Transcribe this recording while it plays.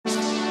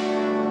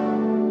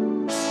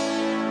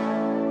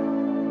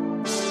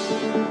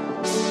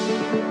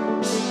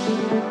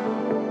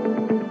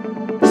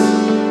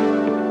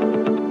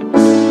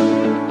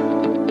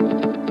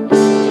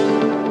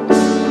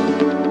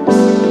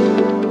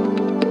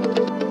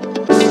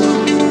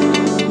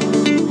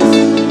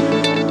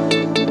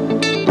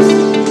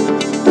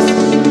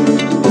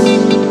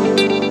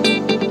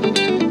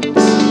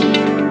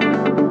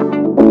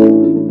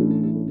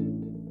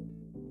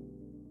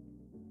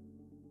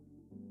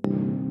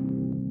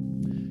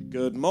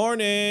Good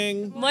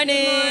morning.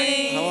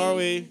 Morning. How are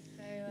we?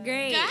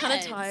 Great. Kind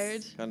of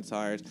tired. Kind of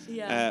tired.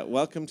 Yeah.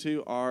 Welcome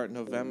to our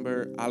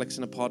November Alex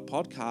in a Pod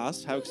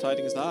podcast. How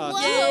exciting is that?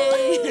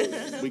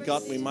 Whoa.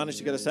 We managed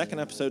to get a second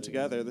episode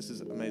together. This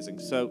is amazing.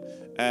 So,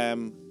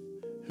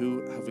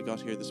 who have we got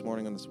here this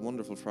morning on this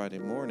wonderful Friday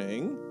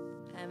morning?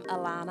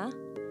 Alana.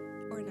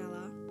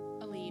 Ornella.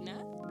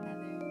 Alina.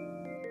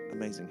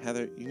 Amazing.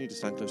 Heather, you need to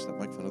stand close to that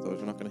microphone, otherwise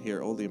we're not going to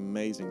hear all the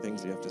amazing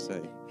things you have to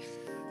say.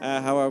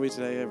 How are we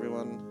today,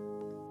 everyone?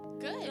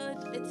 Good.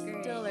 It's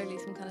still early,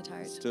 so I'm kind of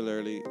tired. Still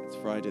early. It's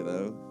Friday,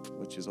 though,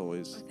 which is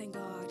always Oh, thank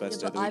God.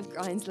 best day Yeah, of but the I've week.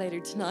 grinds later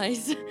tonight,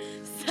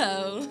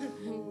 so.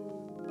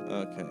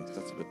 Okay,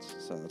 that's a bit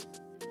sad.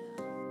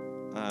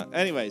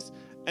 Anyways,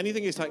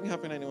 anything exciting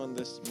happening to anyone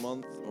this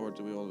month, or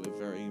do we all live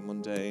very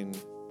mundane?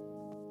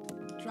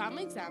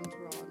 Drama exams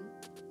were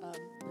on.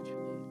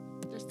 Literally.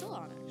 They're still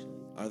on, actually.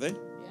 Are they?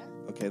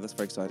 Yeah. Okay, that's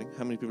very exciting.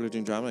 How many people are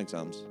doing drama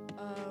exams?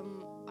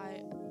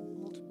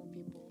 Multiple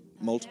people.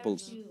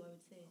 Multiples.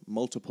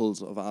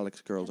 Multiples of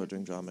Alex girls are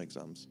doing drama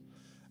exams.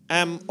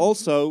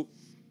 Also,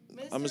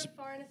 Minister of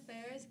Foreign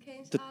Affairs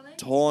came to the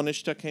Alex.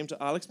 Taoiseach came to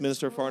Alex,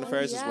 Minister of Foreign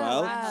Affairs as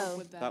well. Wow.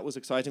 With That was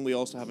exciting. We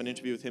also have an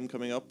interview with him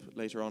coming up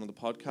later on in the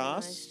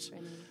podcast.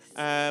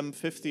 Nice.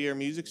 Fifth year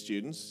music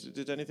students.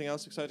 Did anything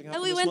else exciting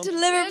happen And we this went to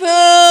month? Liverpool.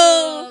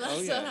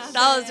 Oh, yeah.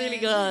 That was really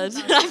good.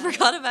 I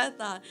forgot about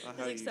that. It was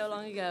how like you- so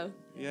long ago.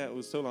 Yeah, it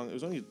was so long. It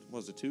was only,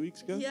 was it 2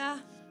 weeks ago? Yeah.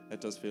 It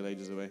does feel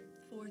ages away.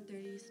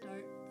 4:30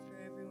 start for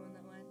everyone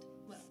that went.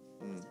 Well,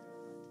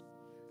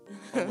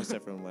 Almost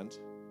everyone went.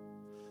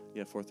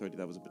 Yeah, 4:30.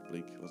 That was a bit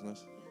bleak, wasn't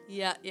it?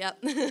 Yeah.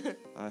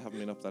 I haven't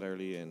been up that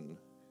early in,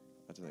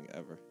 I don't think,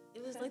 ever.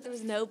 It was like there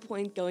was no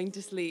point going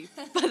to sleep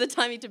by the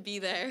time you had to be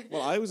there.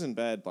 Well, I was in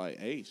bed by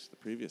 8 the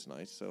previous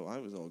night, so I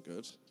was all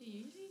good. do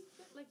you usually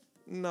get like?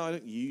 No, I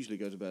don't usually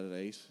go to bed at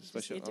 8,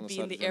 especially need to on a be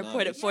in the Saturday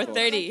airport night, at but-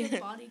 4:30. Like your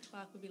body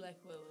clock would be like,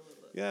 whoa.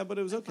 Yeah, but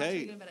it was I thought you okay.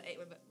 were going to bed at 8,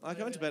 but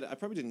I went to bed. I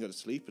probably didn't go to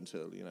sleep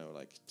until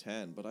like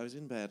 10, but I was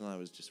in bed and I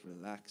was just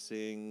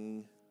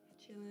relaxing.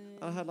 chilling.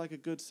 I had like a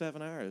good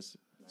 7 hours,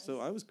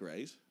 so I was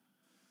great.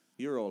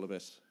 You're all a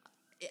bit.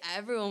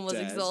 Everyone was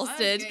Dead.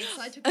 exhausted.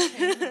 I took the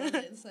train from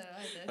London, so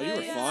I did. Oh, you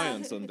were yeah. fine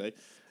on Sunday.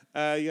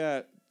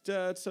 Yeah.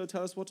 So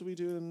tell us, what do we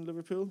do in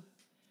Liverpool?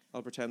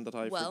 I'll pretend that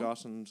I Well,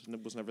 forgot and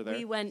was never there.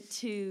 We went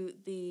to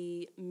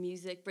the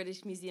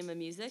British Museum of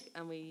Music,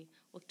 and we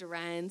walked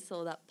around,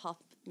 saw that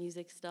pop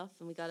music stuff,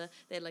 and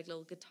they had like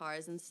little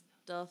guitars and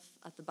stuff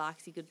at the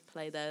back, so you could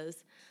play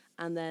those.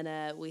 And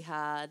then we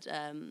had,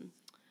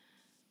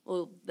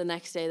 the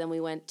next day, then we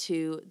went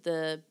to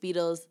the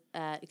Beatles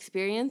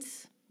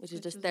Experience, which is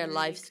Which just was their really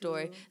life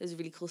story. cool. It was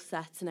really cool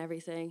sets and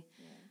everything.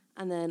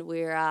 And then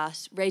we're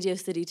at Radio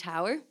City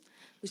Tower,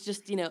 which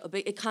just,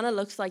 it kind of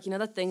looks like,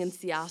 that thing in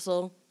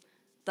Seattle,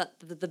 that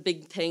the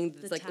big thing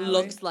that's The like tower.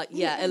 looks like,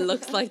 it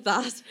looks like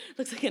that.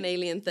 Looks like an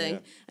alien thing. Yeah.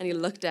 And you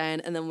look down,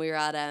 and then we're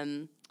at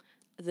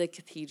the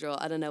cathedral.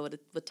 I don't know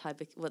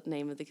what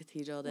name of the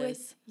cathedral it is.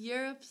 With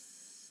Europe's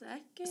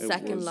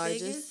Second was-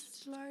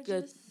 largest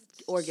largest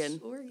organ.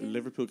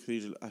 Liverpool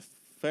Cathedral. I'm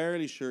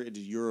fairly sure it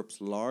is Europe's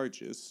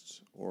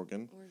largest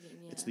organ.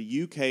 Yeah. It's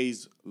the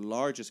UK's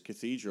largest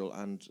cathedral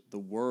and the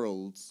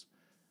world's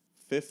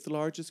 5th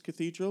largest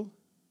cathedral.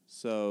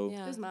 So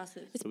Yeah. It was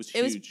massive. it was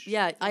It was, huge.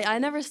 I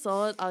never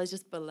saw it. I was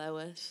just below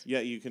it.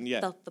 Yeah, you can.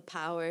 Yeah, Felt the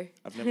power.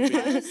 I've never I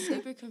been. was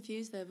super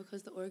confused though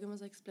because the organ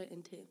was like split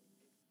in two.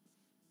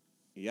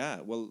 Yeah,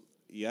 well,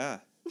 yeah.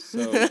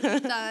 So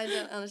I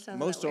don't understand.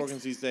 how most that works.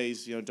 organs these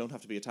days, don't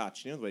have to be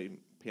attached. You know the way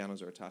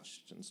pianos are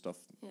attached and stuff.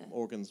 Yeah.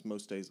 Organs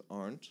most days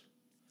aren't.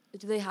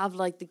 Do they have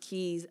like the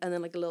keys and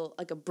then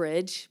like a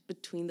bridge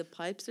between the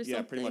pipes or something?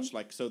 Yeah, pretty much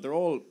like, so they're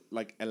all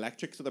like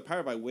electric, so they're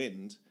powered by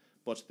wind,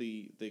 but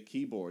the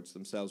keyboards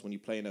themselves, when you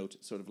play a note,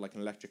 sort of like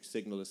an electric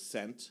signal is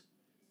sent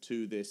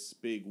to this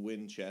big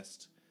wind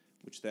chest,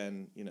 which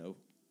then,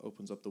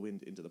 opens up the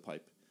wind into the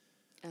pipe.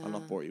 I'll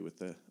not bore you with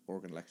the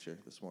organ lecture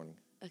this morning.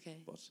 Okay.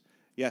 But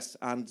yes,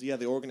 and yeah,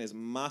 the organ is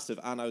massive,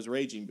 and I was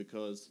raging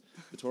because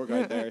the tour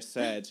guide there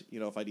said,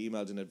 if I'd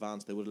emailed in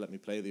advance, they would have let me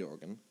play the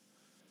organ.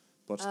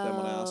 But then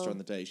when I asked her on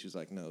the day, she was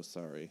like, no,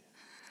 sorry.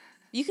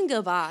 You can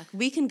go back.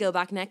 We can go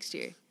back next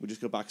year. We'll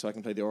just go back so I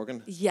can play the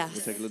organ? Yes.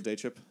 We'll take a little day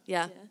trip?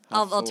 Yeah. Yeah.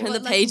 I'll turn But, the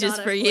like, pages not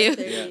at for you.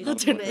 4:30. Yeah, I'll not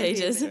turn at the 4:30.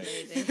 pages.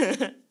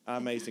 Okay.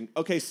 Amazing.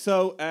 Okay,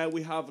 so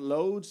we have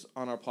loads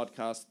on our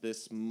podcast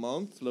this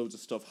month. Loads of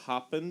stuff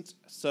happened.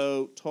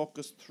 So talk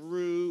us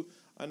through.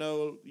 I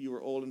know you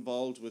were all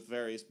involved with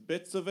various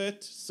bits of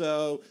it.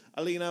 So,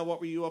 Alina, what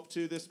were you up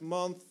to this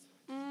month?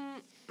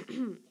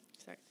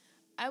 Sorry.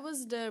 I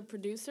was the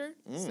producer,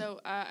 so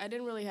I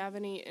didn't really have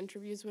any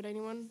interviews with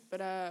anyone,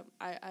 but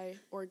I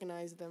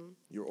organized them.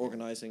 You're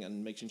organising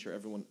and making sure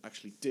everyone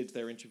actually did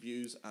their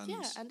interviews and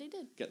Yeah, and they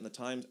did. getting the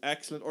times.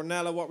 Excellent.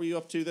 Ornella, what were you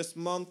up to this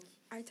month?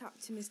 I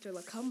talked to Mr.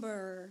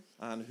 Lacumber,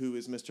 And who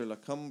is Mr.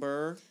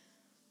 Lacumber?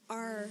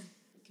 our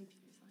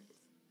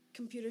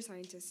computer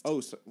scientist. Oh,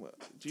 so, well,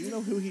 do you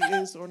know who he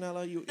is,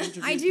 Ornella? You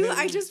interviewed I do. him?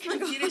 I just forgot.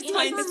 Computer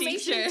science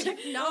teacher.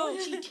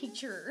 Technology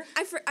teacher.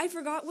 I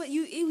forgot what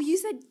you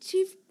said.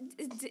 Chief,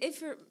 if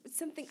for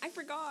something I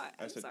forgot.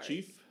 I I'm said sorry.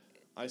 chief.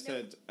 I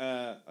said,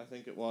 I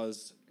think it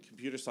was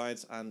computer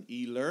science and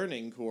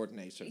e-learning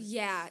coordinator.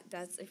 Yeah,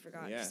 I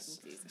forgot. Yes.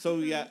 Just So,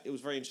 yeah, it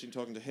was very interesting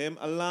talking to him.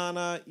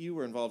 Alana, you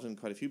were involved in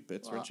quite a few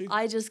bits, weren't you?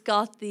 I just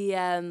got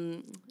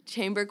the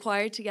chamber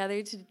choir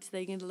together to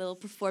sing a little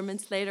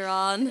performance later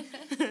on.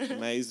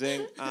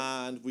 Amazing.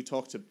 And we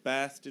talked to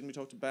Beth. Didn't we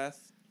talk to Beth?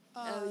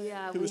 Oh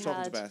yeah, Who we was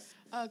talking to had-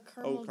 Beth?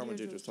 Carmel Carmen Deirdre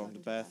Deirdre was talking to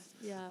Beth.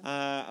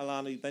 Yeah,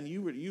 Alana, then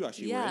you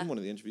actually were Yeah. in one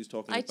of the interviews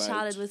talking I about...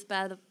 chatted with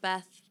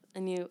Beth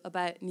and you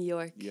about New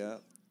York. Yeah,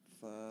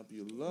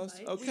 fabulous.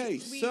 Right. Okay,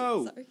 We-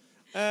 so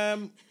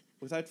sorry.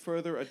 without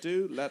further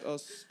ado, let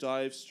us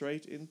dive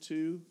straight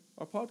into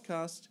our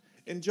podcast.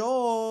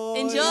 Enjoy!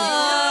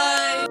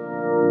 Enjoy!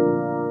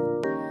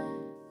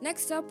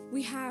 Next up,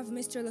 we have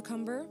Mr.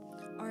 Lacumber,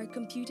 our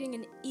computing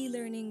and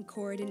e-learning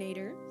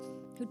coordinator,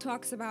 who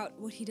talks about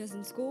what he does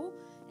in school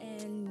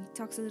and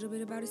talks a little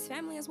bit about his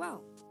family as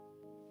well.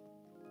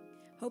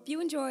 Hope you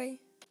enjoy.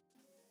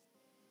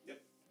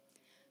 Yep.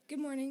 Good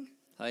morning.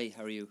 Hi,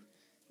 how are you?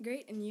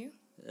 Great, and you?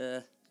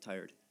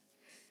 Tired.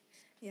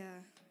 Yeah,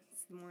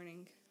 it's the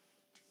morning.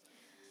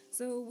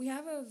 So we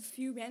have a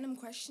few random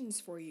questions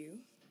for you.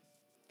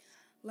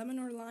 Lemon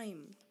or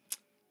lime?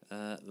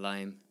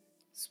 Lime.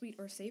 Sweet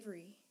or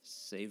savory?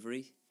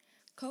 Savory?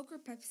 Coke or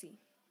Pepsi?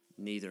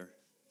 Neither.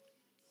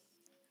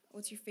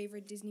 What's your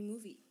favorite Disney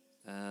movie?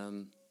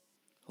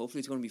 Hopefully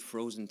it's going to be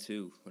Frozen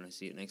 2 when I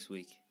see it next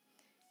week.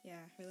 Yeah,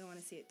 I really want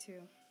to see it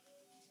too.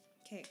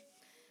 Okay,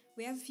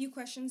 we have a few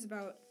questions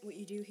about what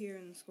you do here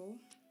in the school.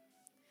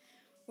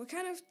 What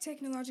kind of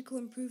technological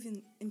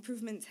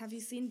improvements have you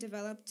seen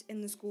developed in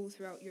the school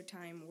throughout your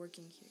time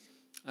working here?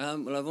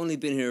 Well, I've only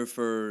been here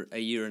for a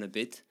year and a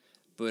bit,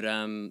 but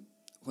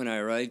when I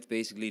arrived,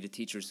 basically the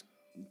teachers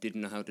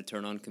didn't know how to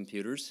turn on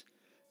computers,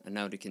 and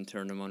now they can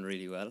turn them on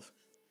really well.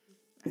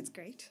 That's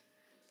great.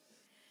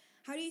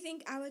 How do you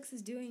think Alex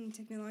is doing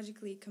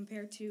technologically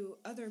compared to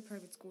other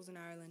private schools in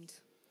Ireland?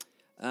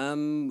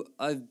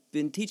 I've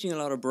been teaching a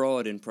lot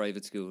abroad in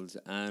private schools,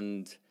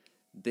 and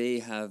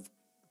they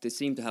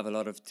seem to have a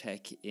lot of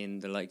tech in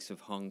the likes of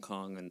Hong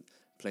Kong and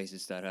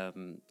places that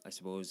I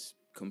suppose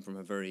come from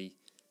a very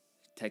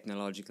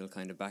technological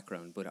kind of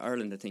background. But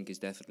Ireland, I think, is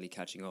definitely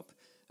catching up,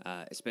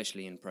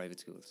 especially in private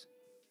schools.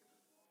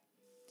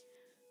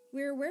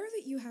 We're aware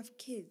that you have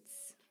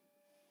kids.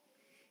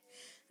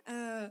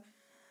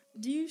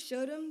 Do you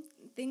show them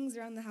things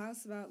around the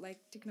house about like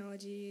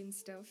technology and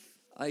stuff?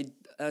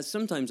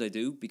 Sometimes I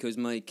do, because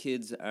my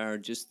kids are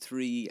just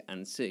 3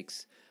 and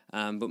 6.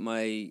 But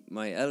my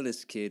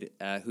eldest kid,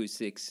 who's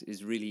 6,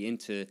 is really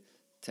into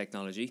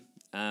technology.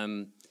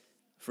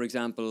 For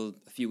example,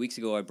 a few weeks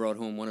ago, I brought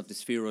home one of the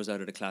Spheros out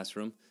of the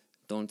classroom.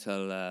 Don't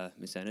tell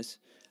Miss Ennis.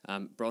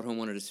 Brought home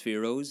one of the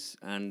Spheros,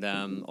 and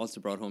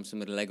also brought home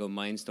some of the Lego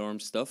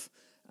Mindstorm stuff,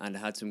 and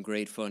had some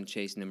great fun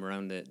chasing them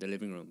around the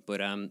living room.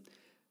 But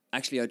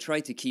actually, I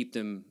try to keep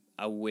them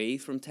away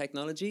from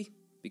technology,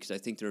 because I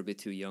think they're a bit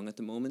too young at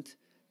the moment.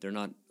 They're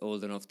not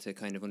old enough to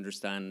kind of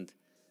understand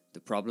the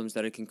problems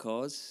that it can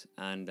cause,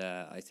 and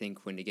I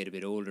think when they get a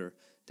bit older,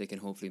 they can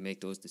hopefully make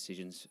those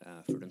decisions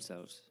for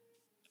themselves.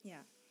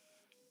 Yeah.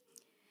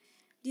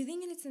 Do you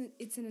think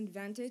it's an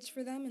advantage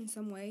for them in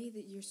some way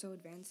that you're so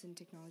advanced in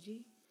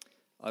technology?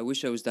 I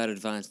wish I was that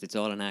advanced. It's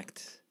all an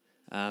act.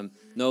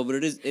 No, but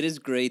it is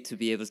great to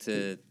be able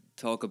to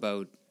talk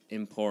about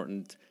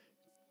important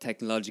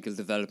technological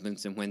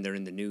developments and when they're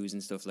in the news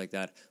and stuff like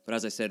that. But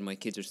as I said, my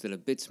kids are still a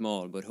bit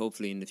small, but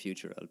hopefully in the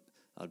future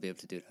I'll be able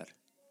to do that.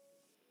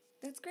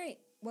 That's great.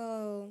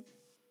 Well,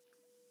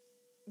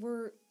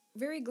 we're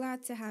very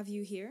glad to have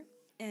you here,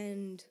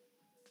 and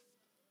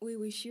we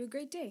wish you a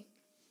great day.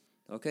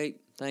 Okay,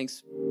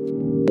 thanks.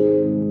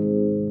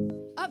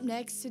 Up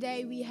next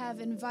today, we have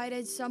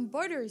invited some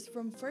boarders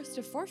from 1st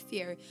to 4th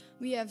year.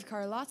 We have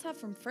Carlotta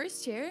from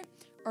 1st year,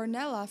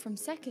 Ornella from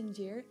 2nd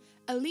year,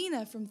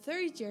 Alina from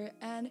 3rd year,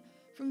 and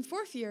from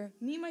 4th year,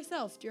 me,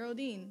 myself,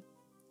 Geraldine.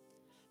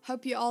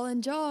 Hope you all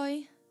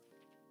enjoy.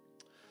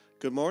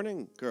 Good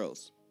morning,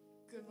 girls.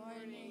 Good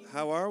morning.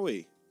 How are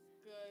we?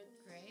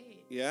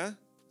 Great. Yeah?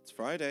 It's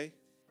Friday.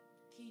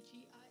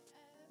 TGIF.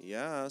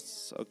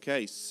 Yes.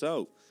 Okay,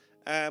 so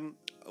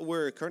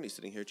we're currently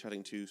sitting here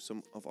chatting to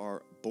some of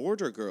our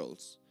border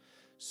girls.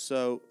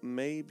 So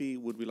maybe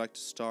would we like to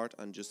start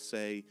and just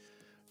say,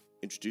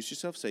 introduce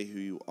yourself, say who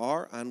you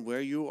are and where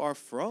you are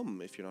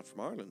from if you're not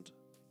from Ireland.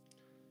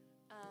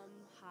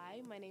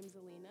 Hi, my name's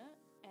Alina,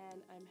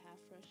 and I'm half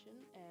Russian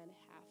and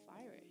half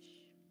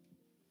Irish.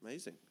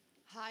 Amazing.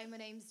 Hi, my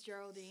name's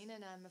Geraldine,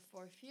 and I'm a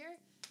 4th year.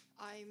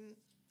 I'm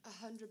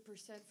 100%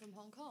 from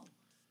Hong Kong.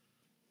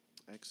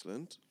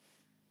 Excellent.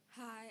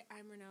 Hi,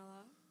 I'm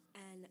Renella,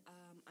 and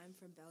I'm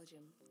from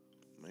Belgium.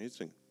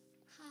 Amazing.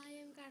 Hi,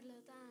 I'm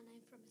Carlota and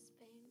I'm from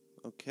Spain.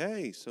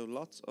 Okay, so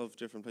lots of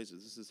different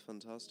places. This is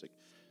fantastic.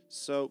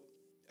 So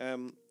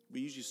we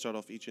usually start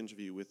off each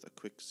interview with a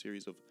quick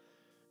series of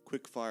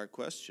quick fire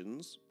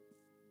questions.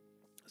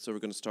 So we're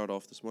going to start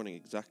off this morning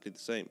exactly the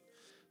same.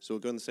 So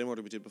we'll go in the same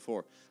order we did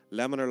before.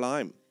 Lemon or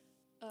lime?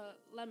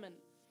 Lemon.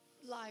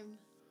 Lime.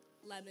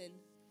 Lemon.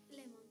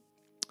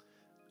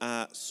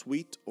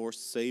 Sweet or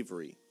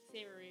savory?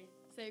 Savory.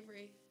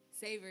 Savory.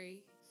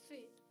 Savory.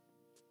 Sweet.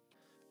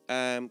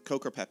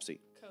 Coke or Pepsi?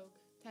 Coke.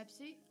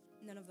 Pepsi.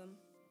 None of them.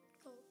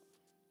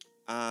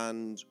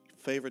 And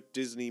favorite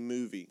Disney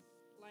movie?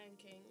 Lion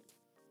King.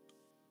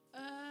 I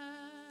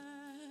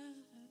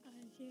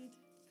can't.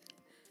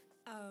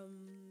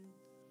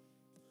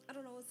 I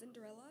don't know.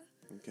 Cinderella.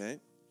 Okay.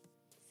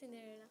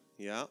 Cinderella.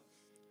 Yeah.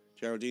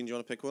 Geraldine, do you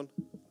want to pick one?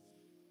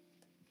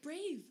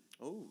 Brave.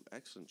 Oh,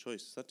 excellent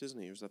choice. Is that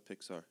Disney or is that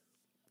Pixar?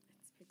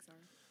 It's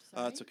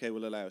Pixar. It's okay,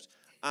 we'll allow it.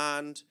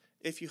 And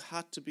if you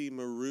had to be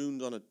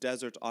marooned on a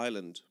desert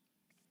island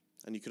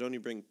and you could only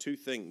bring two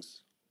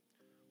things,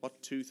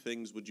 what two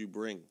things would you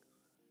bring?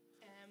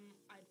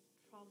 I'd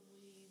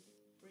probably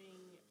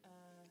bring a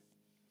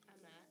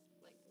mat,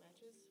 like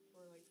matches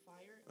for like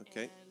fire.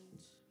 Okay. And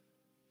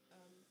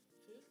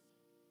food.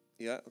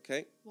 Yeah,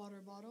 okay.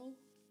 Water bottle.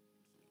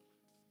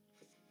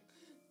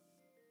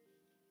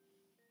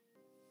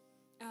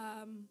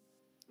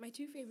 My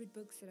two favorite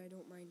books that I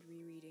don't mind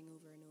rereading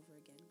over and over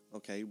again.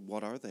 Okay,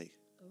 what are they?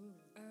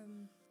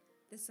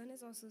 The Sun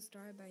is Also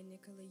Starred by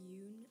Nicola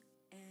Yoon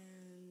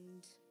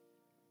and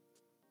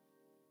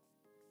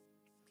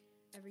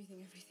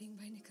Everything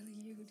by Nicola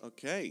Yoon.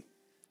 Okay.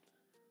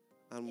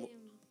 And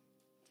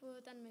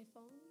Food on my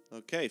phone.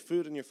 okay,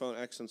 food in your phone,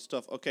 excellent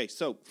stuff. Okay,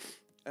 so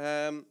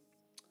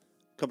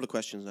couple of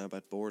questions now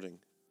about boarding.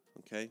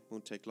 Okay,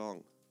 won't take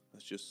long.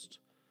 Let's just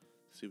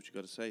see what you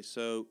got to say.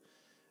 So,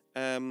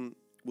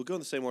 we'll go in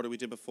the same order we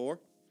did before.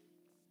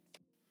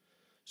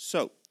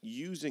 So,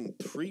 using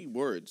 3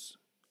 words,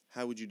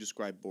 how would you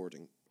describe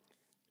boarding?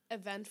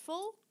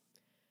 Eventful,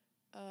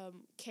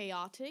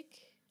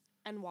 chaotic,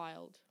 and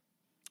wild.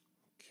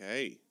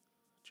 Okay,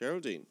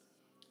 Geraldine.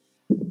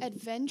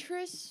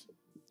 Adventurous,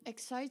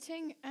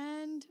 exciting,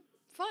 and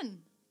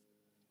fun.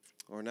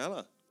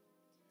 Ornella.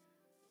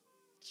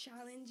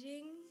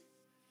 Challenging,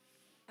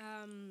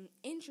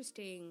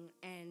 interesting,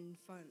 and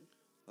fun.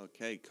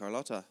 Okay,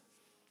 Carlotta.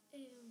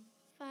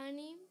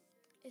 Funny,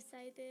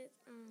 excited,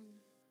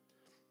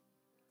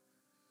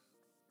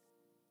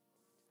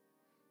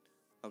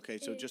 Okay,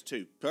 so just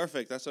 2.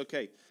 Perfect, that's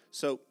okay.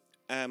 So,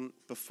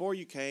 before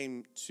you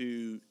came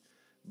to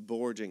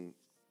boarding,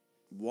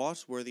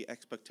 what were the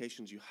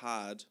expectations you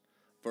had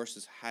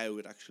versus how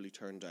it actually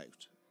turned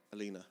out?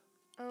 Alina.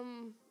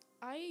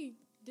 I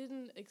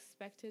didn't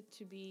expect it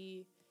to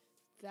be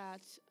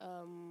that,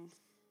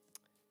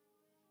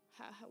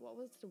 what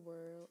was the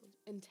word?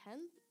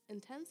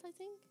 Intense, I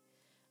think?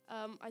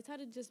 I thought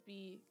it'd just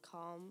be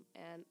calm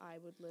and I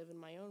would live in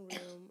my own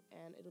room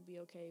and it'll be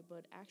okay,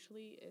 but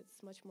actually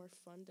it's much more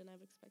fun than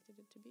I've expected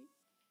it to be.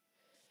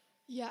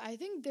 Yeah, I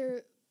think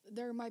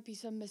there might be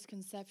some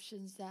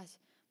misconceptions that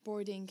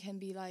boarding can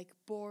be like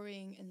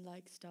boring and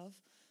like stuff,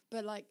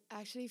 but like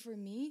actually for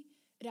me,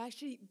 it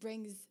actually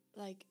brings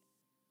like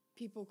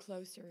people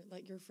closer,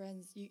 like your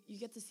friends. You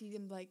get to see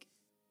them like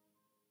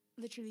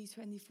literally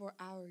 24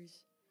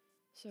 hours.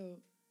 So,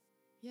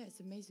 yeah, it's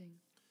amazing.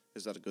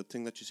 Is that a good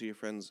thing that you see your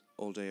friends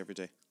all day, every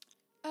day?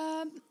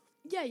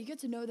 Yeah, you get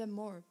to know them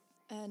more,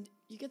 and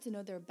you get to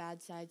know their bad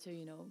side, so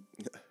you know.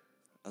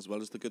 As well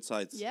as the good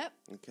sides? Yep.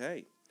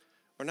 Okay.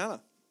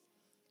 Ornella?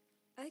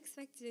 I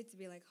expected it to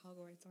be like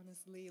Hogwarts,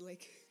 honestly,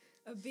 like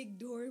a big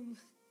dorm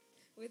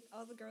with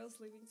all the girls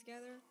living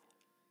together.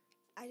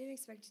 I didn't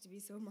expect it to be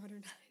so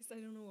modernized. I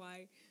don't know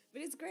why,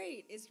 but it's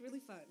great. It's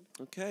really fun.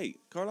 Okay.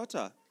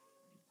 Carlotta?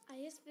 I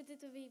expected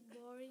to be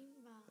boring,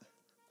 but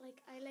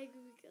like I like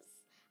it because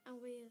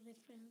I'm with the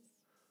friends.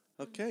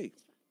 Okay.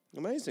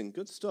 Amazing.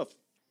 Good stuff.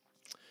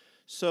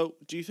 So,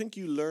 do you think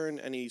you learn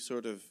any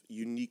sort of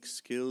unique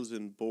skills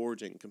in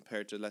boarding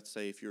compared to, let's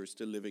say, if you're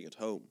still living at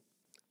home?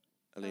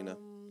 Alina?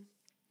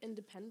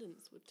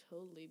 Independence would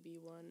totally be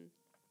one.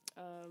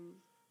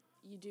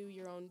 You do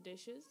your own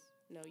dishes?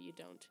 No, you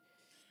don't.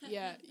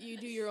 Yeah, you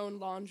do your own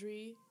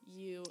laundry.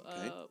 You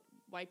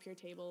wipe your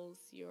tables.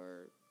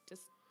 You're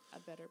just a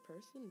better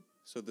person.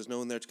 So there's no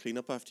one there to clean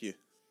up after you?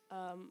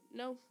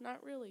 No,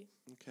 not really.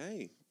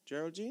 Okay.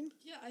 Geraldine?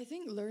 Yeah, I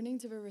think learning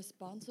to be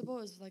responsible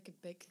is like a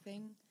big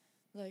thing.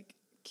 Like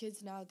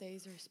kids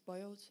nowadays are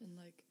spoiled, and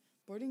like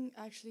boarding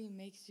actually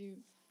makes you,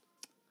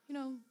 you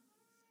know,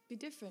 be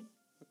different.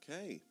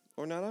 Okay.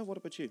 Ornella, what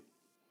about you?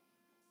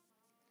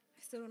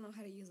 I still don't know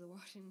how to use a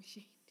washing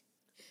machine.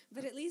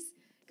 But at least,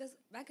 because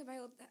back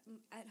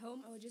at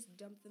home, I would just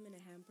dump them in a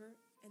hamper,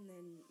 and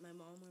then my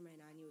mom or my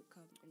nanny would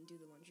come and do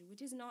the laundry,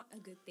 which is not a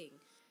good thing.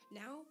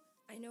 Now,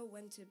 I know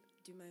when to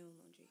do my own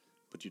laundry.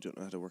 But you don't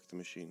know how to work the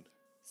machine.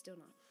 Still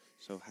not.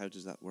 So how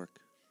does that work?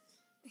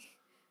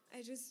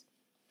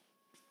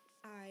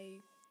 I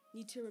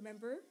need to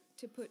remember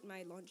to put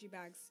my laundry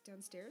bags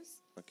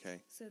downstairs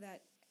Okay. so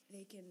that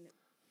they can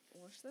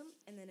wash them,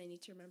 and then I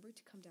need to remember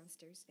to come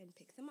downstairs and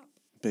pick them up.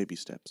 Baby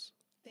steps.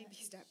 Baby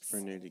steps.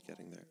 We're nearly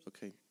getting there.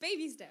 Okay.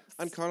 Baby steps.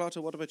 And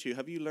Carlotta, what about you?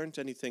 Have you learnt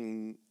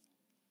anything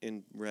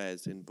in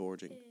res, in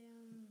boarding?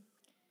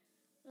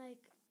 Like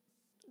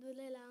do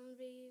the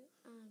laundry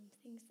and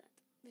things that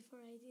before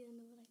I didn't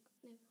know, like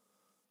never.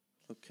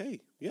 Okay,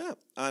 yeah.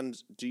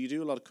 And do you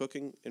do a lot of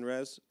cooking in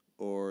res,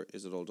 or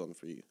is it all done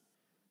for you?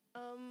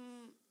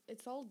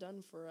 It's all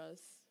done for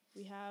us.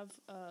 We have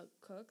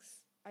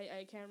cooks.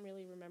 I can't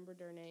really remember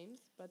their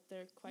names, but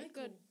they're quite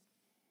good.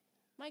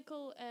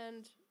 Michael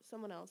and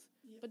someone else.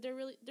 Yep. But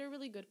they're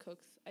really good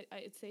cooks.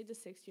 I'd say the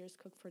 6 years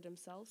cook for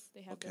themselves.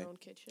 They have their own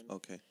kitchen.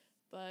 Okay.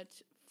 But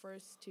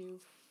first to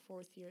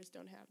fourth years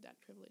don't have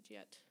that privilege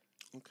yet.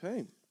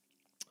 Okay.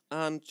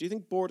 And do you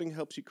think boarding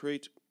helps you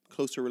create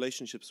closer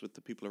relationships with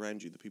the people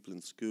around you, the people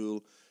in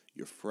school,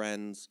 your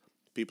friends,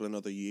 people in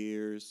other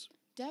years?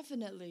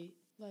 Definitely.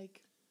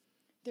 Like,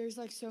 there's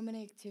like so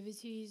many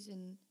activities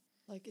and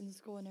like in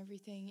school and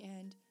everything,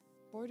 and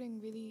boarding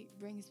really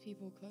brings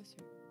people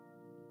closer.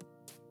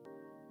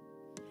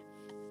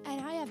 And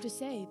I have to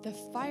say, the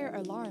fire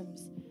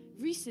alarms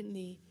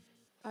recently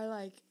are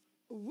like,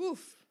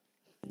 woof.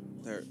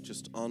 They're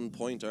just on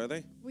point, are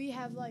they? We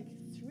have like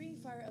 3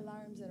 fire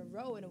alarms in a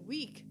row in a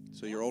week.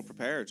 So you're all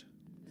prepared.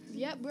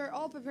 Yep, we're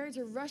all prepared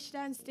to rush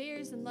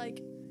downstairs, and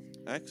like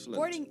Excellent.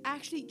 boarding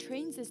actually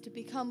trains us to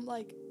become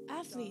like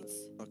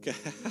athletes. Okay.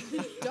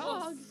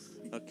 Dogs.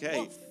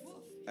 Okay.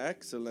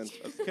 Excellent.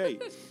 Okay.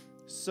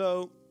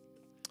 So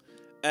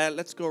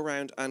let's go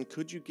around, and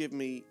could you give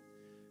me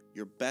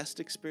your best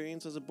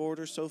experience as a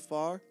boarder so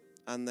far,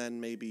 and then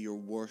maybe your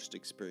worst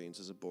experience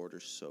as a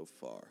boarder so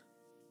far?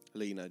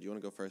 Lena, do you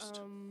want to go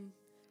first?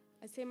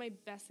 I'd say my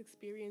best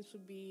experience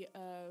would be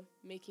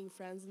making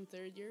friends in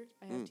third year.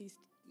 I have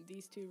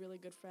these 2 really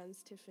good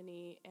friends,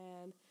 Tiffany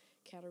and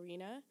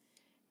Katarina,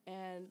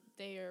 and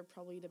they are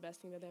probably the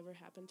best thing that ever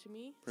happened to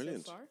me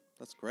Brilliant. so far.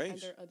 That's great.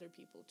 And there are other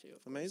people too, of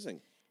course. Amazing.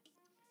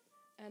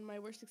 And my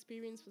worst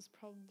experience was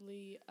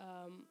probably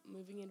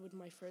moving in with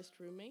my first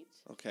roommate.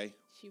 Okay.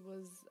 She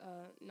was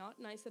not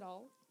nice at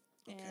all,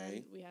 Okay.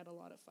 and we had a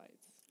lot of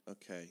fights.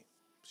 Okay.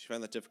 She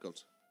found that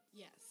difficult.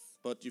 Yes.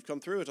 But you've come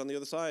through it on the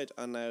other side,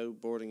 and now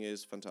boarding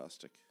is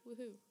fantastic.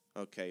 Woohoo.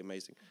 Okay,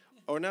 amazing.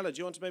 Ornella, do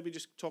you want to maybe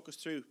just talk us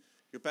through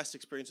your best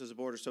experience as a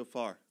boarder so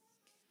far?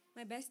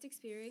 My best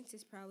experience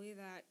is probably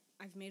that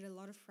I've made a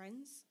lot of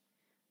friends,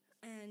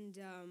 and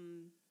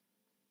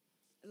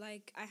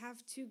like I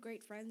have 2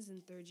 great friends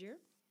in third year,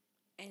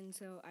 and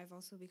so I've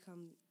also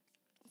become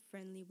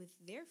friendly with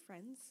their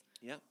friends.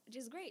 Yeah. Which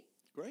is great.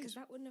 Great. Because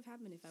that wouldn't have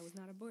happened if I was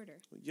not a boarder.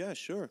 Yeah,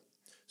 sure.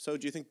 So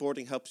do you think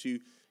boarding helps you,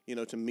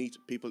 to meet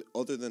people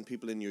other than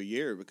people in your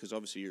year? Because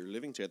obviously you're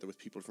living together with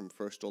people from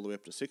first all the way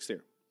up to sixth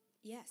year.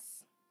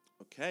 Yes.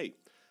 Okay.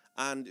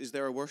 And is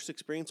there a worst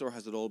experience, or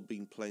has it all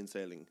been plain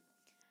sailing?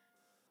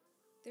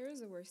 There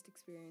is a worst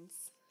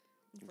experience,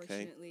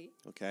 unfortunately.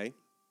 Okay.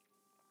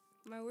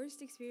 My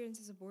worst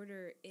experience as a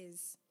boarder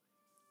is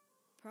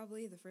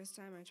probably the first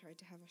time I tried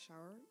to have a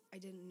shower. I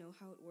didn't know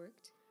how it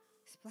worked.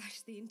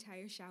 Splashed the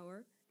entire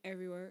shower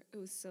everywhere. It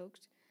was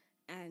soaked,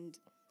 and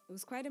it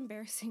was quite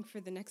embarrassing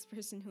for the next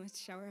person who had to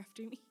shower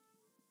after me.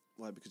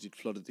 Why? Because you'd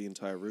flooded the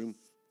entire room.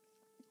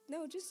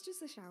 No, just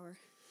a shower.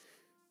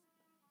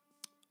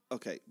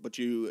 Okay, but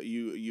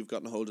you've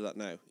gotten a hold of that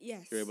now.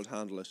 Yes. You're able to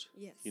handle it.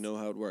 Yes. You know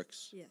how it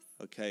works. Yes.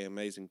 Okay,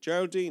 amazing.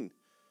 Geraldine,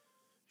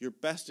 your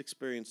best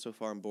experience so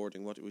far in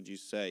boarding, what would you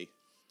say?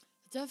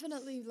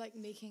 Definitely like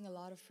making a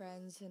lot of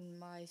friends in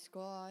my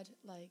squad.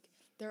 Like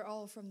they're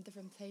all from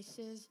different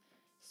places,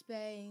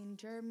 Spain,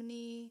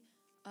 Germany,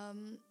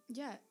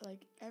 yeah,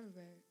 like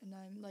everywhere. And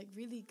I'm like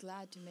really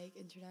glad to make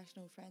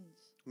international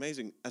friends.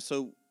 Amazing.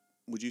 So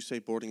would you say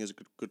boarding is a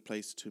good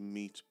place to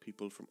meet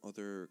people from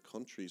other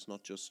countries,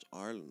 not just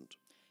Ireland?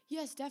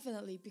 Yes,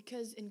 definitely,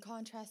 because in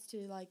contrast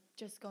to like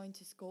just going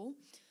to school,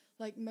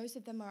 like most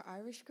of them are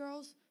Irish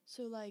girls,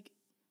 so like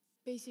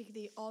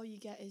basically all you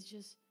get is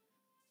just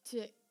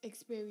to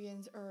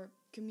experience or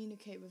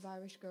communicate with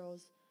Irish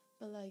girls.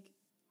 But like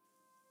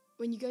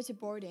when you go to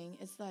boarding,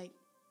 it's like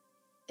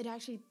it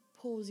actually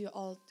pulls you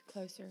all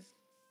closer.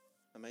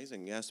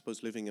 Amazing. Yeah, I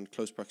suppose living in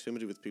close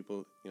proximity with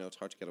people, it's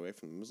hard to get away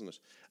from them, isn't it?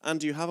 And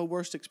do you have a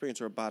worst experience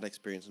or a bad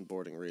experience in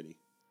boarding, really?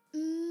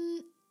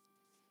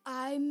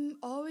 I'm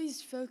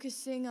always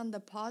focusing on the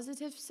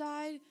positive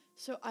side,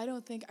 so I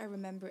don't think I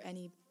remember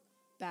any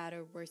bad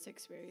or worse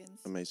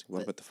experience. Amazing.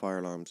 What about the fire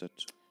alarms at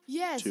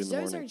Yes, 2 in the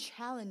those morning? are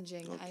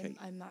challenging, Okay.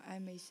 I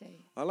may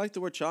say. I like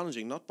the word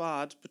challenging. Not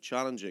bad, but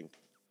challenging.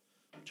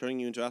 Turning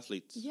you into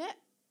athletes. Yeah.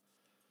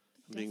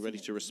 And being ready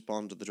to definitely.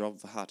 respond at the drop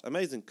of a hat.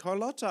 Amazing.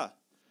 Carlotta,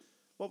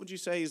 what would you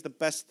say is the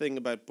best thing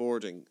about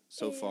boarding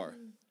so far?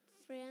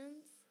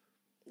 Friends,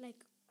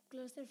 like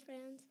closer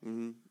friends,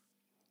 Mm-hmm.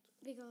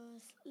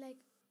 because like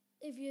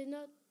if you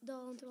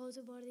don't go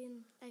to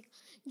boarding, like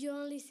you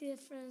only see the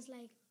friends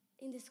like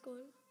in the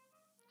school,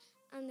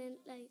 and then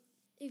like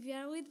if you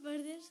are with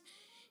boarders,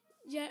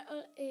 you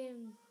are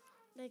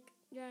like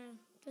you are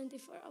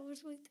 24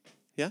 hours with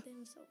Yeah?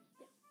 them. So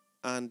yeah,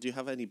 And do you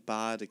have any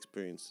bad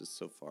experiences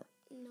so far?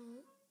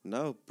 no.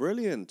 No,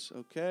 brilliant.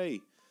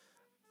 Okay.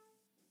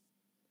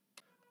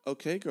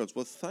 Okay, girls.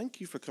 Well,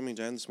 thank you for coming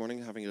down this morning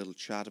and having a little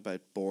chat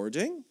about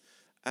boarding.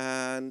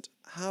 and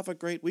have a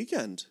great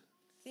weekend.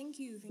 Thank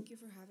you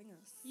for having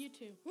us. You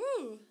too.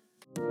 Woo!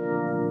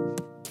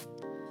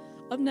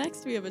 Up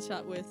next, we have a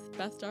chat with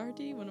Beth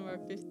Doherty, one of our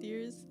 5th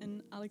years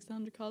in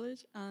Alexandra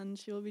College, and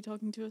she will be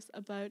talking to us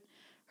about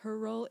her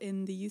role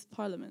in the Youth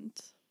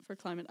Parliament for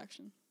climate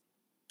action.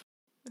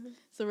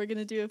 So we're going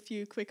to do a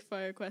few quick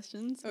fire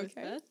questions with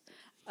Beth.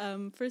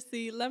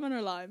 Firstly, lemon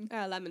or lime?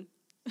 Lemon.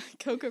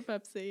 Coke or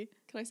Pepsi?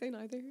 Can I say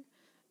neither?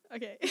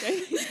 Okay.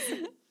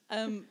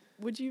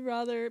 Would you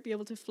rather be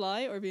able to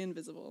fly or be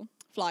invisible?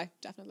 Fly,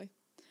 definitely.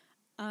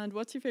 And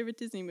what's your favorite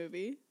Disney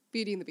movie?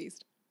 Beauty and the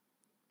Beast.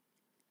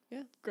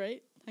 Yeah,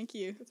 great. Thank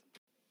you.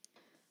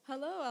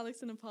 Hello,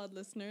 Alex and a Pod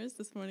listeners.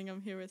 This morning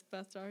I'm here with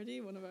Beth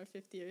Doherty, one of our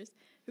 5th years,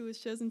 who was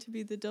chosen to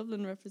be the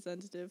Dublin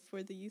representative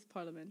for the Youth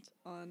Parliament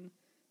on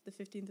the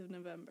 15th of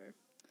November.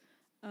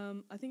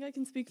 I think I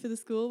can speak for the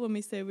school when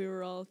we say we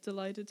were all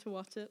delighted to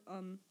watch it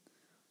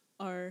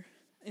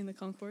in the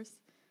concourse.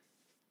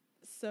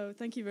 So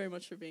thank you very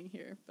much for being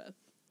here, Beth.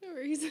 No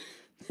worries.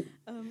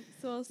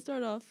 So I'll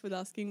start off with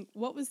asking,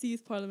 what was the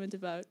Youth Parliament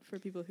about for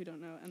people who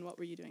don't know, and what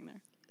were you doing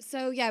there?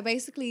 So yeah,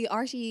 basically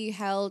RTE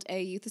held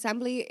a youth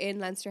assembly in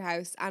Leinster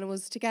House, and it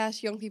was to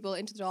get young people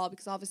into the Dáil,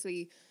 because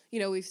obviously,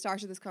 you know, we've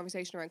started this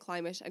conversation around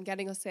climate, and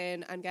getting us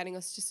in and getting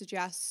us to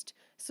suggest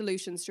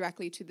solutions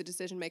directly to the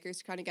decision makers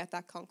to kind of get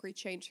that concrete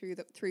change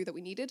through that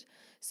we needed.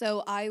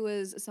 So I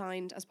was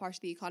assigned as part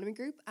of the economy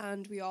group,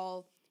 and we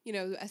all, you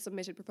know,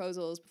 submitted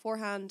proposals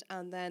beforehand,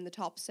 and then the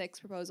top 6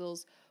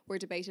 proposals were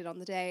debated on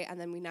the day, and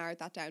then we narrowed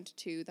that down to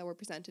 2 that were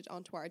presented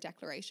onto our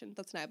declaration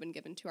that's now been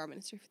given to our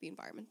Minister for the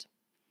Environment.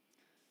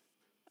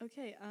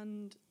 Okay,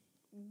 and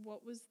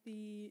what was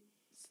the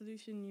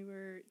solution you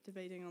were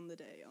debating on the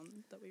day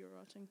that we were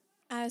watching?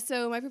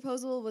 So my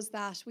proposal was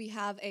that we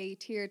have a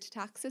tiered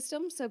tax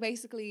system. So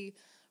basically,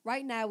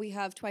 right now we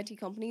have 20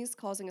 companies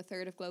causing a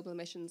third of global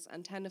emissions,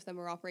 and 10 of them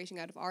are operating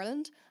out of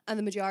Ireland, and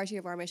the majority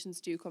of our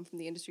emissions do come from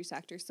the industry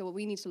sector. So what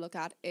we need to look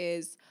at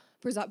is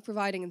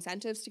providing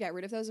incentives to get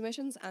rid of those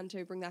emissions and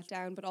to bring that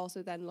down, but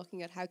also then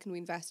looking at how can we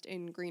invest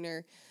in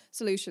greener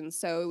solutions.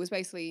 So it was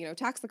basically, you know,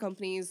 tax the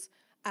companies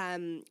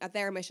at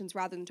their emissions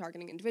rather than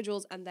targeting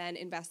individuals, and then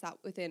invest that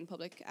within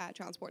public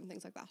transport and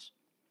things like that.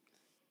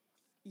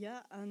 Yeah,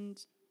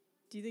 and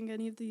do you think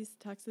any of these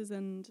taxes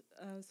and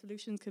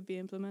solutions could be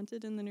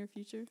implemented in the near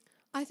future?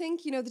 I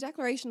think, you know, the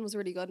declaration was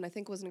really good, and I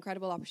think it was an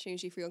incredible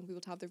opportunity for young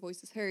people to have their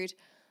voices heard.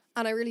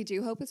 And I really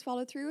do hope it's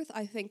followed through with.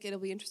 I think it'll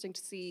be interesting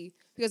to see,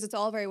 because it's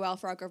all very well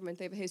for our government.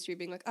 They have a history of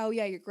being like, oh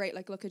yeah, you're great,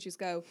 like look at you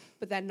go,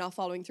 but then not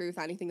following through with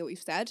anything that we've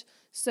said.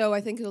 So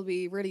I think it'll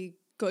be really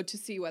good to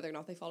see whether or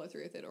not they follow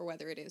through with it, or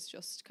whether it is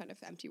just kind of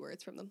empty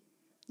words from them.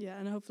 Yeah,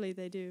 and hopefully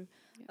they do.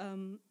 Yeah.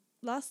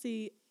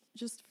 Lastly,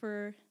 just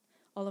for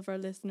all of our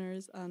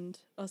listeners and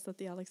us at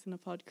the Alex in a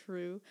Pod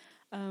crew,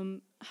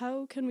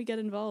 how can we get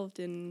involved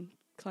in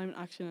climate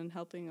action and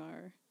helping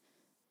our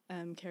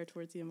care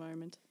towards the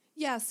environment?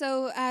 Yeah,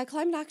 so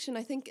climate action,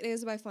 I think it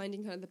is about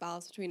finding kind of the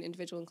balance between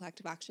individual and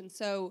collective action.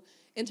 So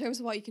in terms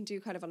of what you can do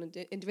kind of on an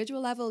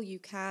individual level, you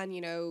can, you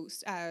know,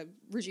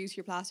 reduce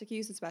your plastic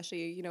use,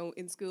 especially, you know,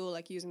 in school,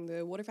 like using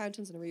the water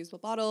fountains and a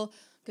reusable bottle,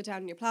 cut down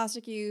on your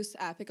plastic use,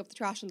 pick up the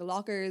trash in the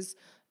lockers,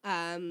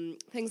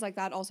 things like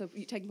that. Also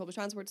taking public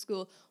transport to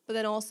school, but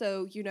then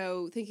also, you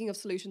know, thinking of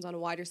solutions on a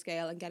wider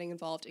scale and getting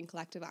involved in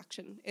collective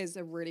action is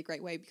a really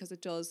great way, because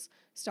it does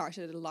start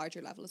at a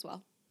larger level as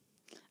well.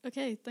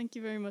 Okay, thank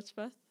you very much,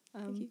 Beth.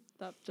 Thank you.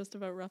 That just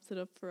about wraps it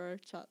up for our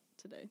chat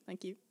today.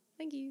 Thank you.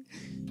 Thank you.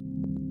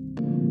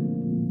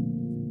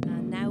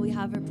 And now we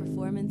have a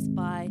performance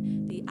by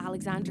the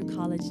Alexandra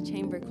College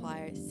Chamber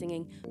Choir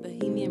singing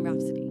Bohemian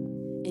Rhapsody.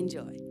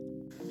 Enjoy.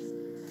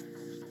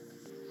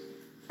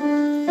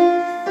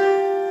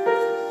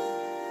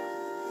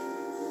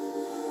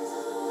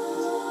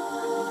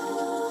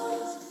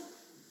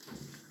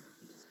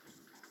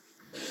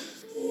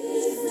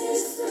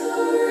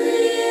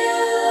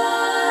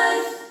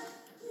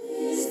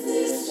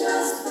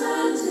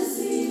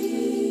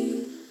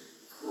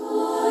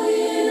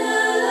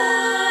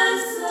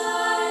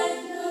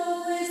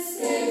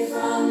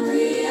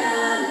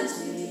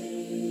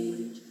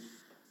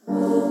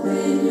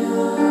 Open your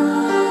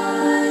eyes.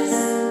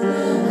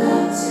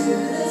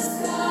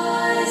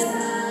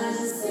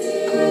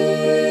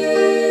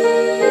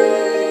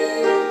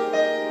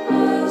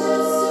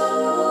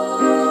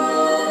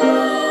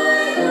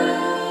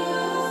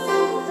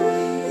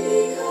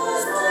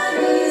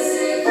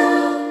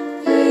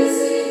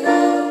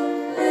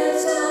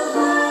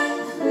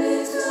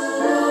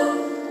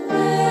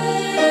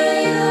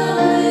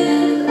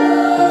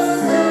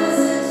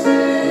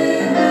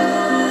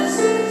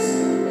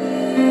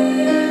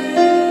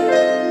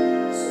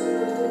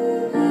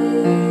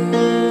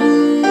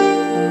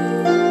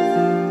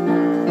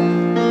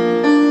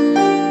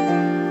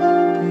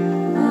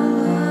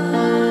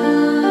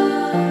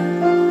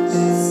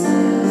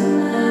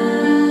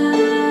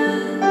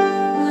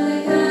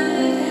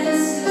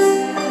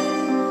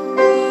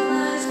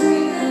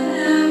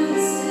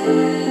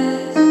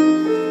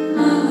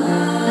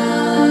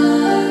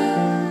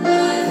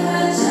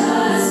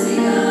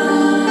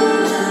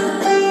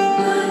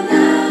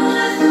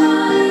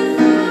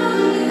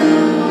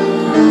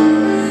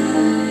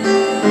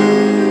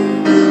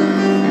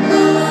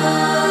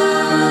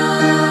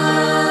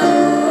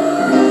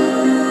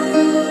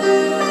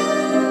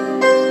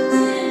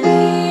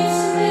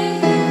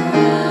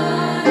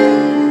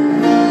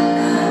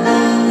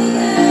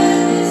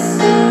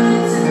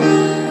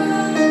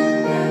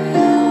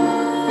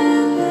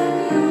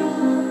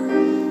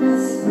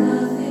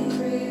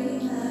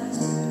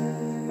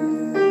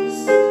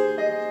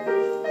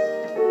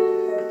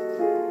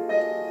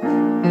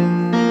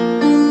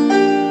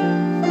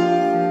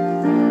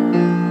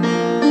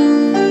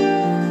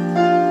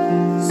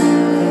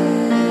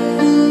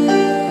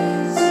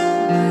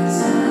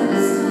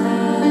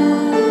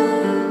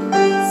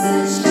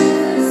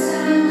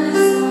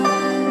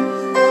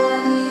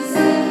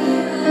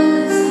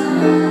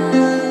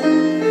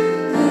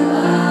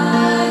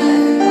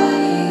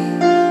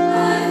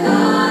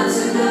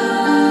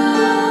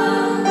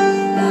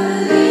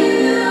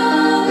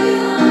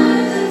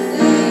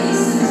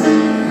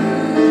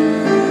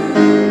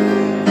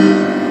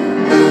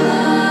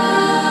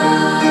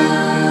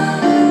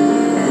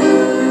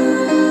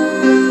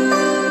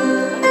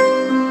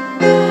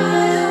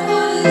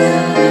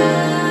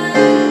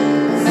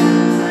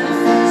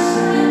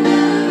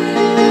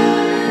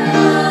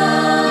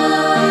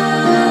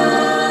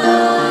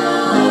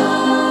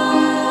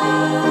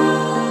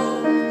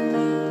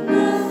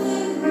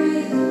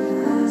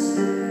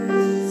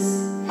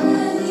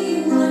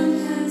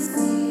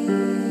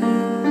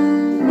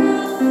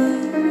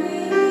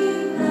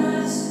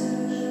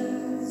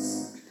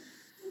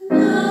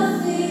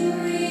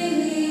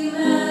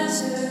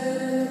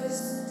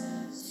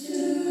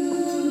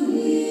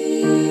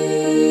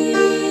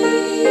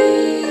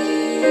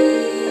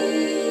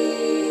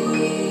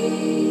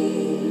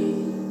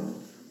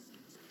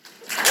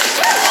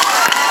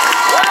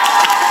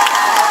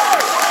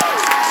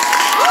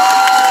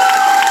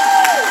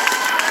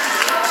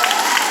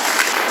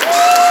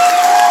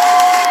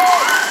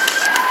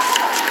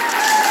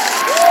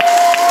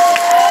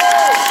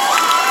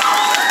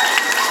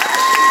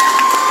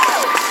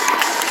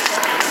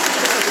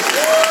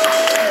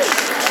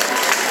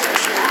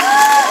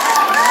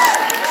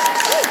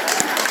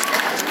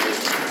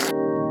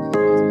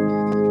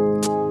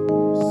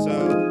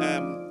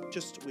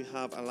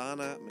 have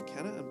Alana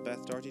McKenna and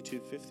Beth Doherty, two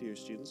fifth-year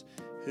students,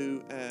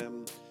 who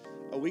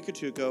a week or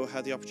two ago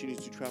had the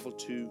opportunity to travel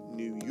to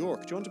New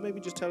York. Do you want to maybe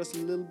just tell us a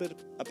little bit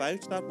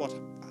about that?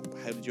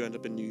 How did you end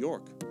up in New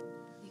York?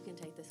 You can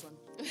take this one.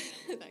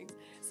 Thanks.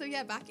 So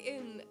yeah, back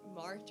in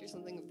March or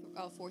something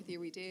of fourth year,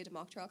 we did a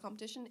mock trial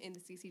competition in the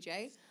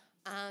CCJ.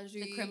 And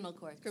The criminal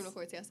courts. Criminal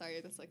courts, yeah,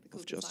 sorry, that's like the Of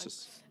coolest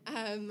justice.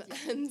 time.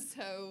 And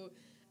so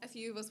a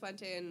few of us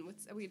went in,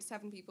 we had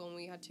 7 people and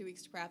we had 2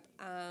 weeks to prep,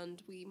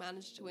 and we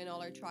managed to win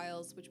all our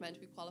trials, which meant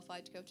we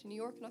qualified to go to New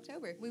York in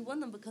October. We won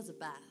them because of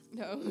Beth.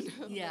 No.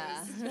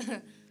 Yeah.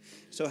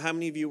 So how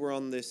many of you were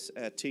on this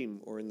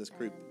team or in this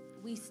group?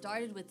 We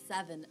started with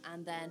 7,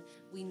 and then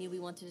we knew we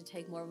wanted to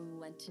take more when we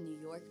went to New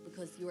York,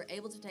 because you were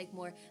able to take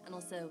more, and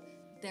also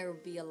there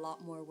would be a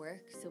lot more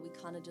work. So we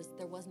kind of just,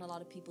 there wasn't a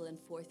lot of people in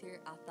 4th year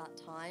at that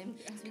time.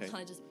 So we Okay.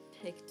 kind of just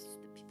picked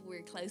the people we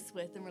were close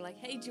with, and we're like,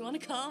 hey, do you want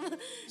to come?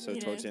 So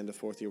towards the end of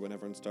 4th year, when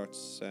everyone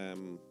starts...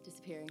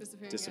 Disappearing.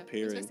 Disappearing.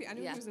 Yeah. Especially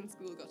anyone Yeah. who's in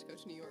school got to go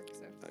to New York,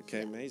 so.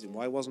 Okay, amazing.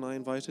 Why wasn't I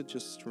invited?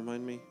 Just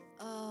remind me.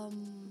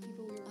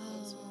 People we were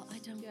close with. I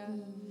don't. Yeah.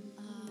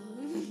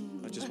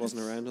 I just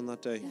wasn't around on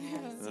that day.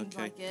 Yeah, seems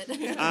Okay. like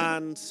it.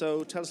 And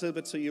so tell us a little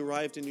bit. So you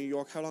arrived in New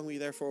York. How long were you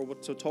there for?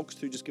 So talk us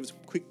through, just give us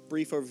a quick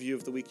brief overview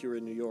of the week you were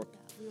in New York.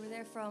 We were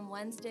there from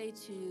Thursday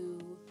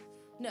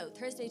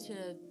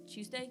to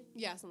Tuesday.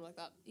 Yeah, something like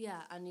that.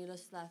 Yeah, and we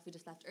just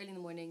left early in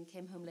the morning,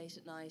 came home late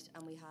at night,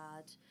 and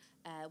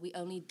we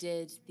only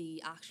did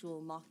the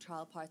actual mock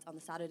trial parts on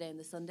the Saturday and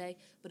the Sunday,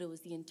 but it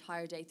was the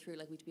entire day through.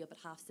 Like, we'd be up at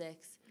 6:30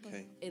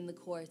 Okay. in the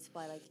courts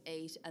by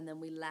 8, and then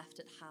we left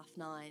at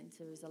 9:30.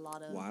 So it was a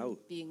lot of Wow.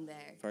 being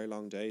there. Very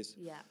long days.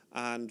 Yeah.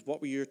 And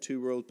what were your 2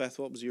 roles? Beth,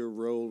 what was your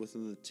role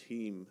within the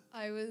team?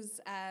 I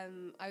was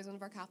one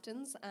of our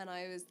captains, and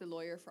I was the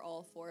lawyer for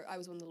all 4. I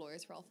was one of the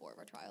lawyers for all 4 of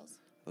our trials.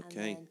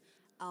 Okay. And then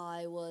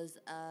I was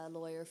a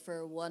lawyer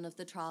for one of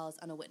the trials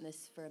and a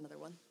witness for another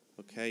one.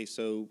 Okay,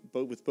 so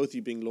with both of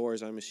you being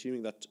lawyers, I'm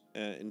assuming that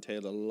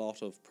entailed a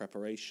lot of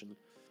preparation.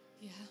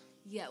 Yeah.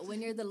 Yeah,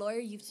 when you're the lawyer,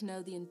 you have to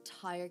know the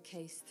entire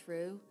case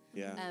through.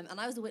 Yeah. And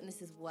I was a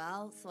witness as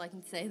well, so I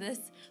can say this.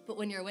 But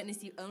when you're a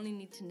witness, you only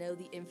need to know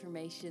the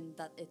information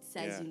that it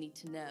says Yeah. you need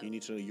to know. You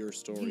need to know your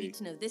story. You need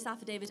to know this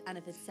affidavit, and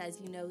if it says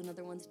you know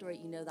another one's story,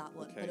 you know that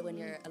one. Okay. But when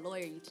you're a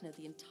lawyer, you need to know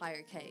the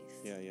entire case.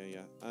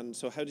 Yeah. And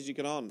so how did you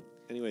get on,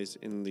 anyways,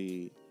 in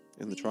the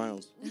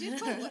trials? We did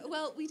quite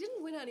well. We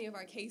didn't win any of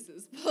our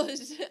cases, but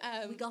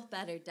We got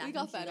better, definitely. we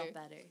got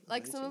better.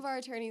 Like, some Amazing. of our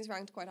attorneys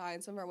ranked quite high,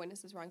 and some of our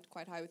witnesses ranked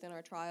quite high within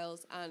our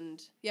trials. And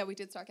yeah, we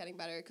did start getting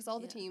better because all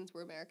the Yeah. teams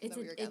were American that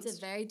we were It's against.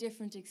 a very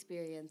different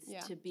experience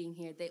Yeah. to being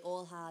here. They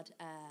all had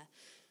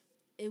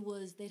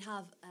they'd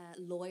have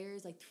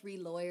lawyers, like 3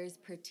 lawyers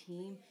per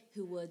team,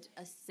 who would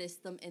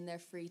assist them in their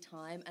free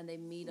time, and they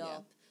meet Yeah.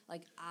 up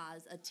like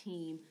as a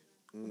team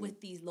with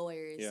these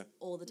lawyers Yeah.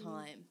 all the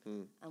time.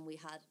 And we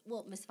had,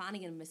 Miss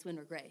Fanning and Miss Wynn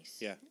were great.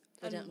 Yeah.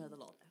 I don't know the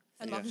law though.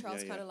 And Yeah, mock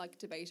trials yeah, kind yeah. of like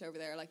debate over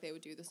there. Like, they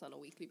would do this on a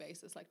weekly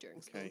basis, like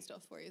during school Okay. and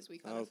stuff, whereas we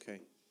kind of.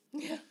 Okay.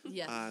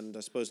 Yeah. And I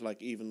suppose like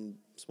even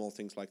small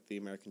things like the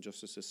American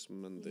justice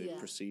system and the Yeah.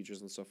 procedures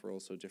and stuff are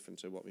also different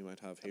to what we might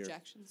have here.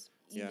 Objections.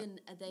 Yeah. Even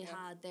they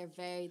Yeah. had,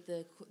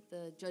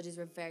 the judges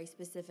were very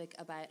specific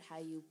about how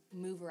you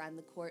move around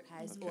the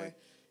courthouse, Okay. or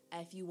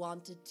if you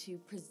wanted to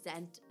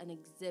present an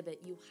exhibit,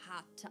 you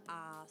had to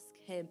ask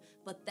him,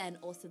 but then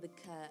also the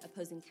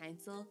opposing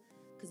counsel,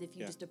 because if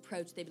you Yeah. just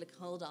approach, they'd be like,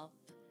 hold up,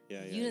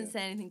 Yeah. you didn't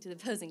say anything to the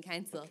opposing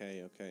counsel.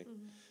 Okay.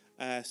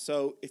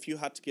 So if you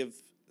had to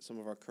give some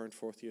of our current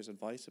 4th years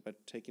advice about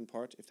taking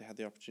part, if they had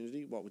the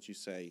opportunity, what would you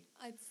say?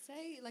 I'd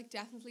say, like,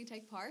 definitely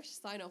take part,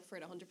 sign up for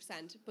it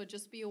 100%, but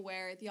just be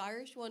aware the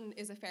Irish one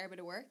is a fair bit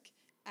of work.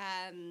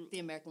 The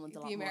American one's a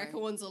lot The American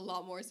more. one's a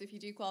lot more. So if you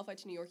do qualify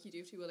to New York, you do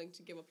have to be willing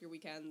to give up your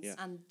weekends. Yeah.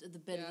 And the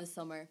bit Yeah. of the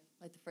summer,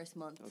 like the first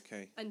month.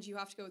 Okay. And you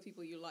have to go with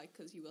people you like,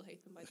 because you will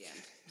hate them by the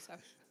end. So,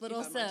 But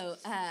keep that in mind.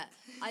 also,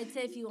 I'd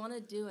say if you want to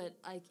do it,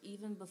 like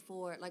even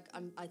before, like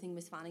I think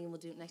Miss Fanning will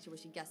do it next year, where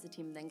she gets the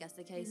team and then gets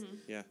the case.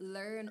 Yeah.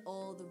 Learn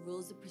all the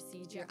rules of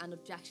procedure and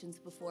objections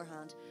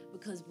beforehand,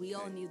 because we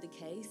all Okay. knew the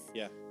case.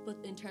 Yeah.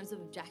 But in terms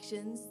of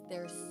objections,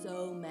 there are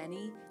so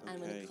many, and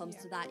when Okay. it comes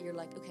to that, you're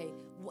like, okay,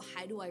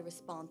 how do I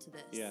respond to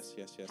this? Yes.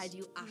 How do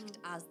you act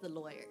as the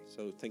lawyer?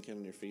 So thinking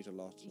on your feet a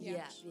lot.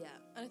 Yeah.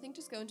 And I think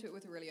just go into it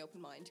with a really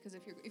open mind, because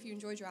if you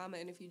enjoy drama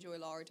and if you enjoy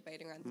law or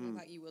debating or anything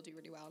like that, you will do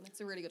really well. And it's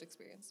a really good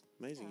experience.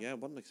 Amazing. Yeah.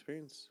 What an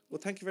experience. Well,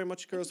 thank you very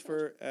much, girls,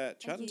 for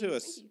chatting you. to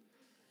us.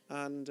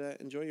 And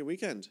enjoy your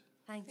weekend.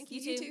 Thanks. Thank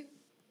you. You too.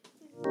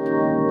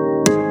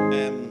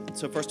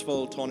 So first of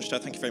all,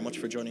 Taoiseach, thank you very much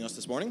for joining us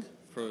this morning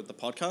for the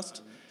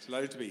podcast.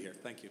 Delighted to be here.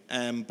 Thank you.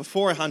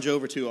 Before I hand you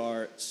over to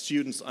our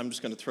students, I'm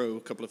just going to throw a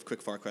couple of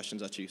quick fire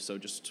questions at you. So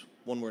just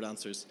one word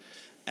answers.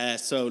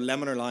 So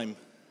lemon or lime?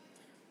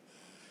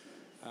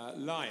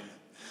 Lime.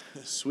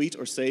 Sweet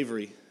or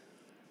savoury?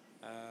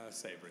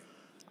 Savoury.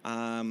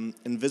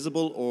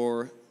 Invisible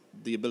or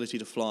the ability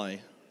to fly?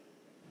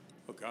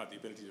 Oh God, the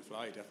ability to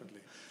fly,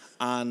 definitely.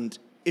 And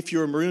if you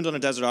were marooned on a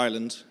desert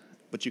island,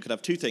 but you could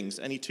have 2 things,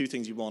 any 2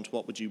 things you want,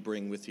 what would you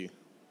bring with you?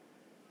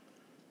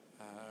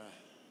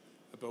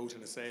 boat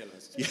and a sail. I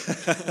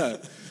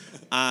suppose.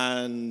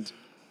 And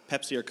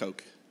Pepsi or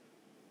Coke?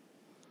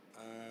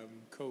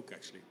 Coke,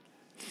 actually.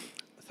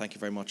 Thank you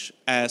very much.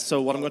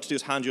 So what I'm going to do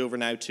is hand you over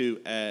now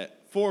to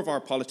 4 of our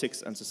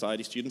politics and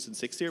society students in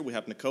 6th year. We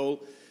have Nicole,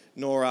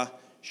 Nora,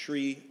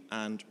 Shri,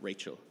 and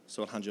Rachel.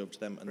 So I'll hand you over to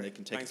them, and they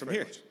can take Thanks it from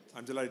very here. much.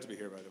 I'm delighted to be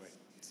here, by the way.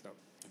 So,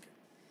 okay.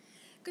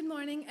 Good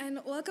morning and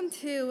welcome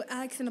to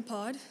Alex in a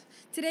Pod.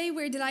 Today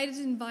we're delighted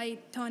to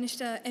invite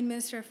Taoiseach and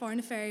Minister of Foreign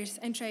Affairs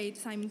and Trade,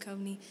 Simon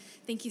Coveney.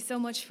 Thank you so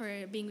much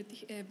for being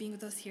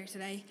with us here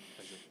today.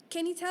 Pleasure.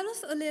 Can you tell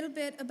us a little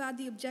bit about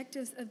the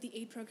objectives of the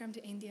aid program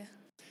to India?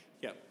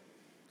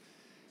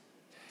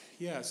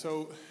 Yeah,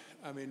 so,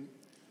 I mean,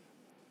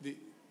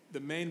 the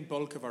main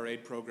bulk of our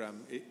aid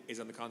program is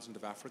on the continent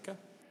of Africa,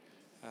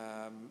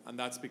 and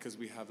that's because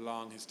we have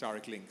long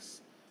historic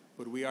links.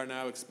 But we are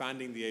now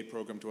expanding the aid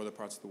program to other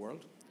parts of the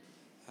world,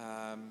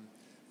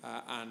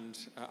 and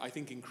I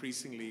think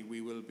increasingly we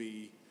will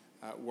be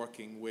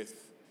working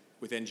with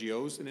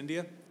NGOs in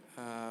India,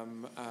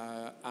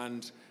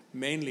 and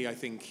mainly I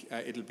think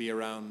it'll be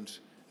around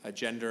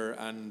gender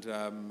and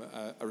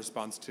a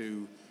response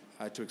to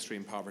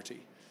extreme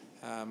poverty.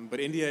 But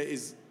India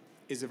is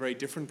a very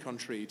different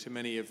country to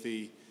many of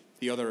the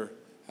other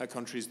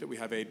countries that we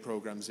have aid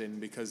programs in,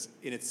 because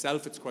in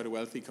itself it's quite a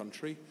wealthy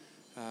country.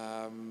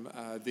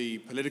 The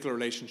political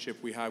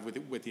relationship we have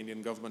with the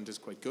Indian government is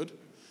quite good,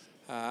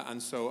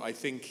 and so I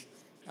think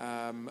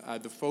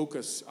the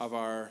focus of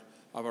our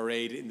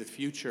aid in the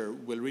future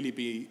will really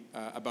be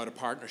about a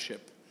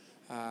partnership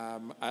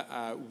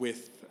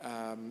with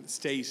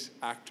state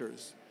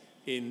actors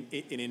in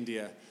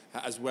India,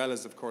 as well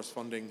as, of course,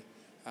 funding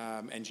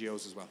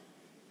NGOs as well.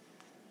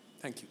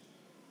 Thank you.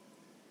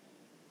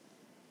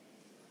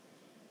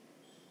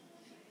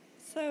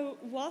 So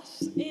what,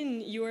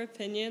 in your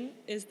opinion,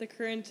 is the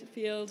current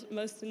field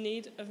most in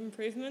need of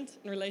improvement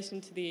in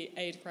relation to the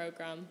aid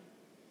programme?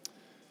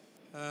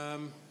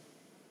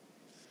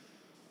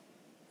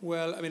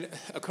 Well, I mean,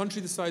 a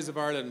country the size of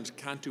Ireland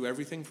can't do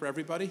everything for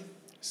everybody,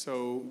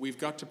 so we've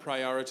got to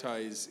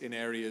prioritise in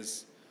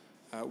areas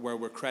where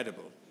we're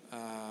credible,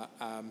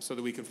 so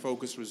that we can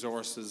focus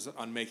resources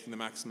on making the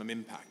maximum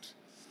impact.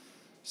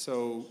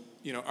 So,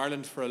 you know,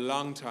 Ireland for a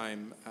long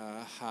time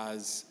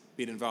has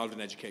been involved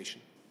in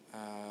education,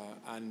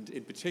 and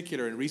in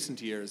particular in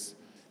recent years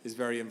is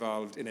very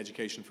involved in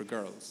education for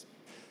girls,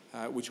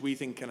 which we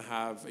think can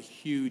have a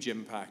huge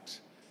impact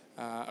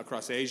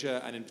across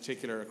Asia and in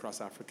particular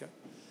across Africa.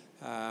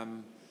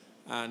 And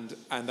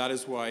that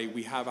is why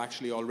we have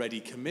actually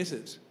already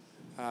committed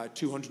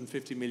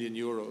 250 million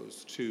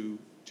euros to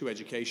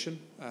education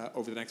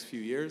over the next few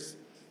years,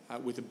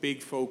 with a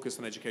big focus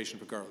on education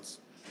for girls,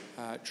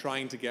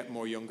 trying to get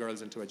more young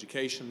girls into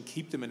education,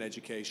 keep them in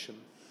education,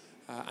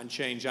 and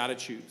change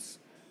attitudes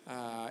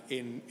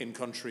in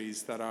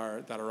countries that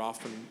are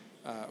often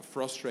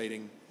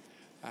frustrating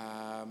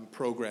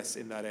progress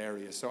in that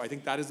area. So I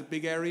think that is a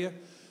big area.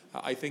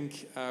 I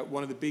think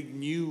one of the big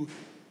new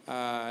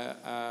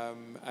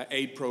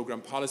aid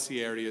program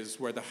policy areas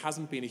where there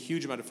hasn't been a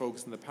huge amount of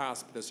focus in the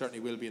past, but there certainly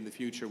will be in the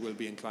future, will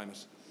be in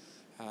climate.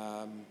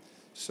 You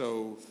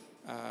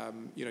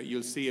know,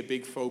 you'll see a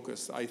big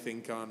focus, I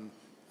think, on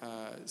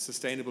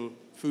sustainable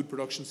food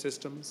production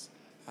systems,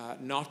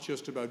 not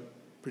just about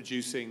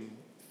producing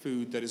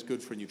food that is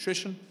good for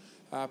nutrition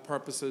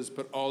purposes,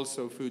 but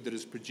also food that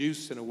is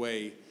produced in a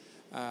way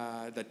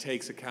that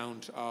takes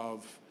account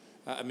of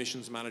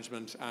emissions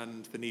management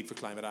and the need for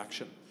climate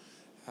action.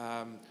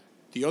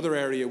 The other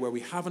area where we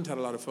haven't had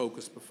a lot of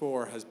focus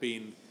before has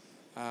been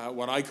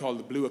what I call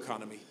the blue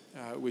economy,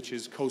 which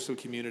is coastal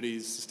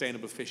communities,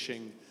 sustainable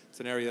fishing. It's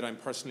an area that I'm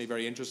personally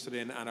very interested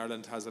in, and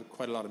Ireland has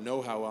quite a lot of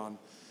know-how on.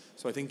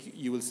 So I think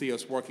you will see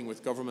us working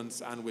with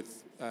governments and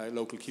with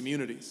local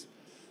communities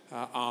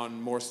on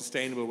more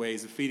sustainable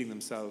ways of feeding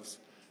themselves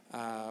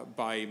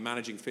by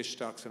managing fish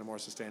stocks in a more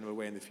sustainable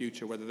way in the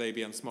future, whether they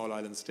be on small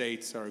island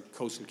states or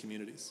coastal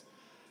communities.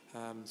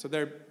 So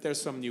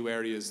there's some new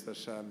areas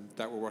that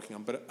we're working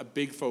on, but a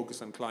big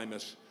focus on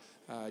climate,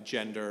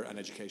 gender and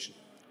education.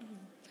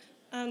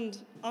 And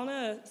on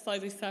a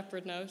slightly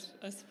separate note,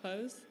 I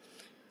suppose,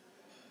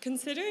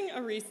 considering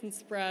a recent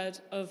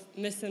spread of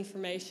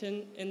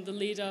misinformation in the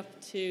lead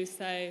up to,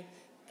 say,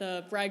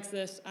 the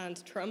Brexit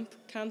and Trump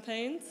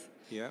campaigns,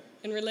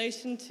 in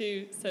relation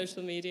to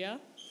social media,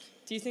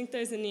 do you think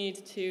there's a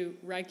need to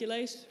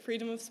regulate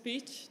freedom of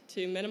speech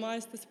to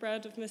minimise the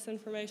spread of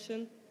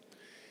misinformation?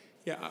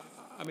 Yeah,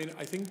 I mean,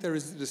 I think there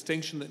is a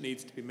distinction that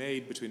needs to be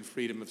made between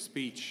freedom of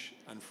speech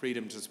and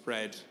freedom to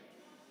spread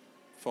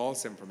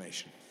false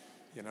information,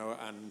 you know,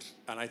 and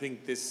I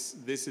think this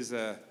is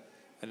an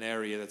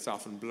area that's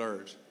often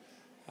blurred.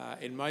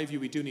 In my view,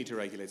 we do need to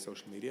regulate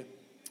social media.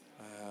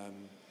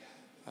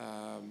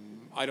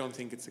 I don't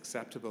think it's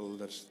acceptable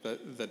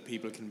that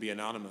people can be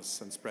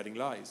anonymous and spreading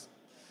lies,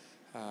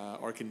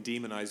 or can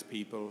demonize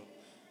people,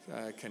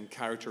 can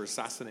character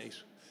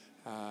assassinate,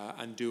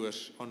 and do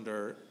it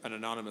under an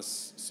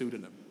anonymous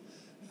pseudonym.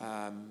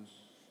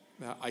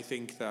 I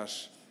think that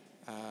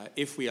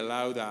if we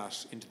allow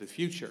that into the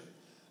future,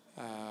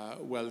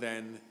 well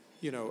then,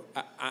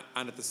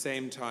 and at the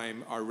same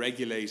time are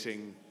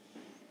regulating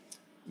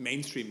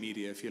mainstream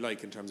media, if you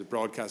like, in terms of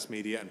broadcast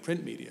media and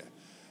print media,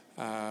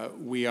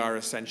 we are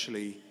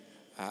essentially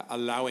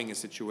allowing a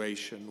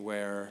situation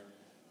where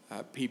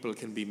people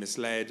can be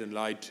misled and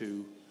lied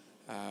to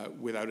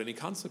without any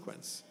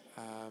consequence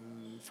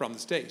from the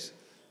state.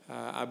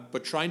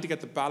 But trying to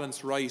get the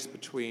balance right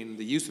between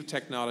the use of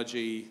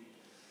technology,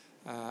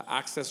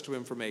 access to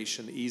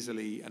information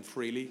easily and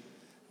freely,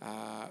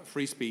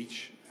 free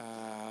speech,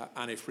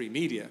 and a free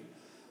media,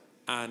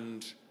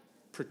 and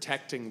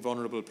protecting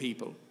vulnerable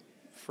people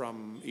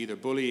from either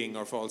bullying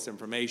or false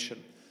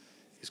information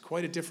is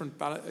quite a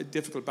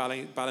difficult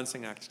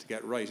balancing act to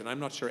get right. And I'm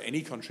not sure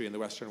any country in the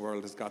Western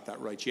world has got that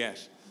right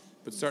yet.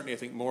 But certainly I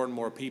think more and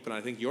more people, and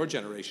I think your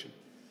generation,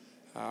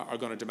 are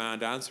going to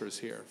demand answers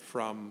here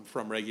from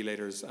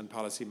regulators and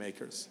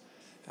policymakers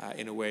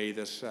in a way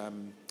that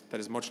that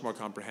is much more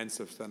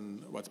comprehensive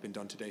than what's been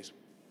done to date.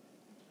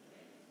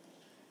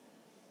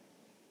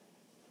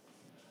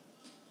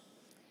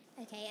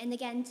 Okay, and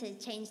again, to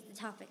change the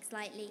topic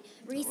slightly,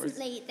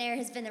 recently there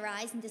has been a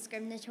rise in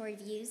discriminatory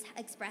views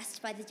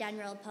expressed by the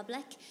general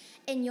public.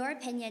 In your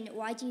opinion,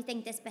 why do you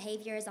think this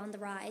behaviour is on the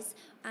rise,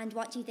 and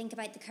what do you think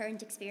about the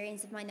current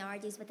experience of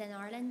minorities within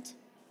Ireland?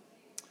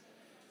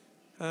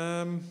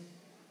 Well,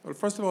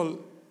 first of all,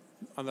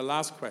 on the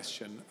last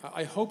question,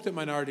 I hope that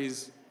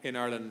minorities in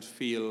Ireland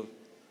feel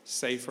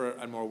safer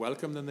and more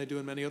welcome than they do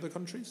in many other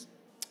countries.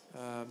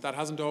 That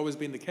hasn't always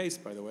been the case,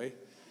 by the way.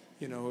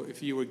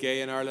 If you were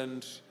gay in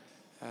Ireland,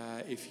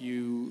 if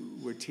you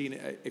were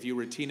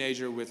a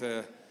teenager with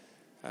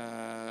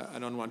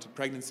an unwanted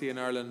pregnancy in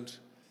Ireland,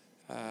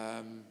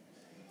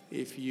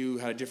 if you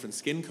had a different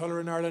skin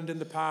colour in Ireland in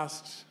the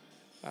past,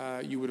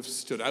 you would have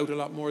stood out a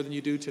lot more than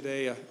you do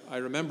today. I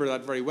remember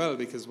that very well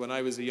because when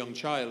I was a young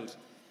child,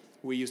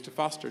 we used to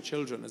foster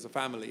children as a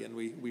family, and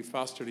we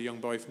fostered a young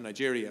boy from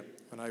Nigeria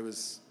when I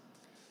was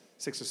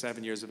 6 or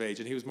 7 years of age,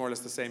 and he was more or less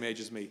the same age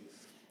as me.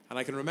 And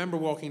I can remember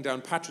walking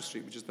down Patrick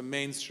Street, which is the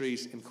main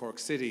street in Cork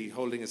City,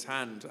 holding his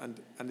hand. And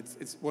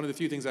it's one of the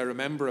few things I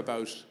remember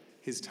about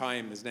his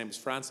time. His name was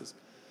Francis.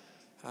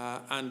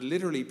 And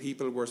literally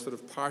people were sort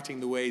of parting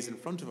the ways in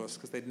front of us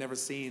because they'd never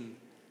seen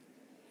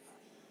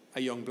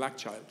a young black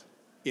child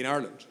in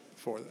Ireland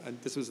before.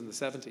 And this was in the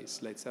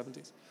 70s, late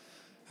 70s.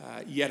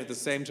 Yet at the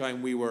same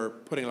time, we were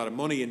putting a lot of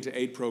money into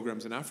aid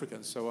programs in Africa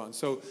and so on.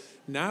 So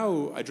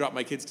now I drop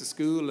my kids to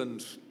school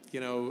and,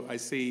 I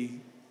see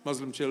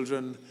Muslim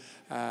children,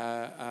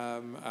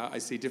 I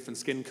see different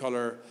skin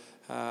colour.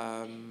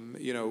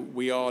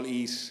 We all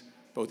eat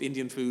both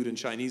Indian food and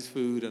Chinese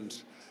food and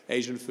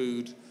Asian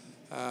food.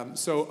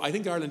 So I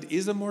think Ireland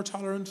is a more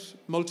tolerant,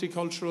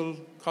 multicultural,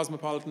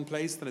 cosmopolitan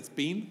place than it's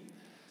been.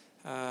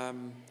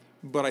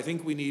 But I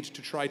think we need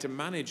to try to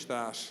manage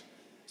that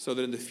so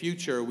that in the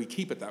future we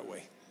keep it that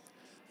way.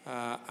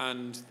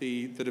 And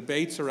the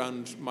debates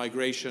around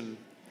migration,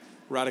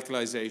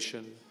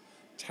 radicalisation,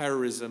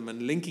 terrorism,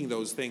 and linking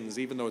those things,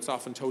 even though it's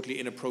often totally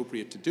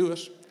inappropriate to do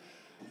it,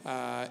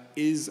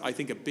 is, I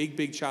think, a big,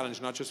 big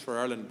challenge, not just for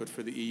Ireland, but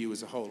for the EU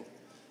as a whole.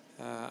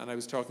 And I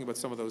was talking about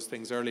some of those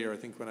things earlier, I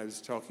think, when I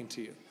was talking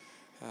to you.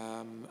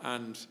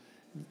 And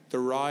the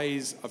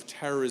rise of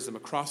terrorism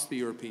across the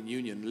European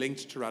Union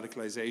linked to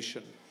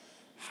radicalisation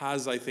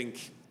has, I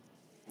think,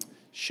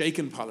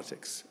 shaken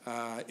politics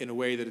in a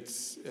way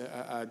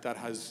that that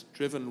has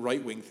driven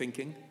right-wing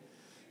thinking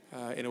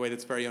in a way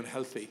that's very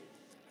unhealthy.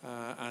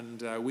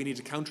 And we need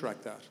to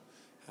counteract that.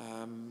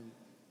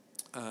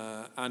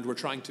 And we're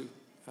trying to.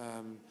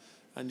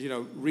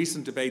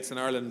 Recent debates in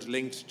Ireland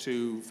linked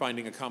to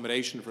finding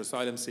accommodation for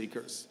asylum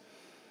seekers.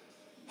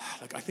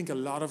 I think a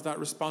lot of that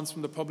response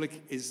from the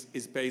public is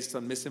based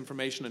on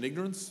misinformation and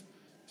ignorance.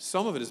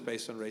 Some of it is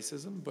based on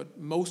racism, but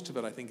most of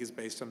it, I think, is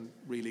based on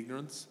real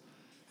ignorance.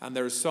 And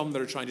there are some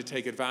that are trying to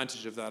take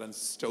advantage of that and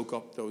stoke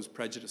up those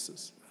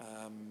prejudices.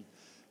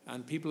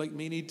 And people like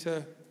me need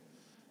to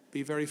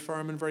be very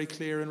firm and very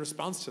clear in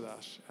response to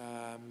that.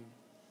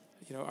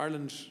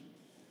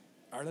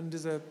 Ireland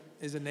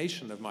is a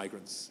nation of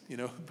migrants,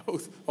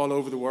 both all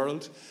over the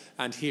world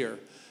and here.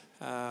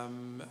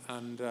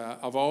 And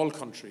of all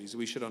countries,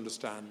 we should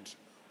understand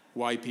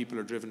why people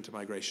are driven to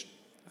migration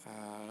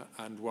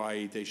and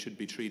why they should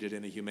be treated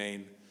in a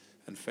humane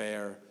and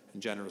fair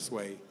and generous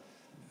way,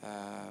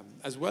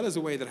 as well as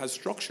a way that has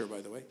structure, by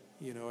the way.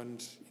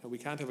 We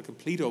can't have a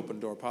complete open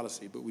door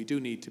policy, but we do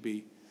need to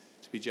be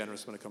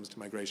generous when it comes to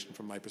migration,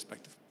 from my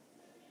perspective.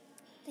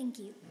 Thank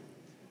you.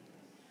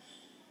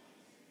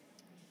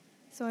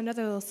 So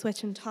another little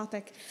switch in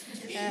topic.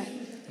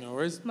 No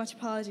worries. Much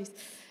apologies.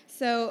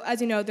 So, as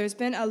you know, there's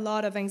been a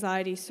lot of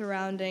anxiety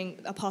surrounding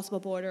a possible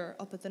border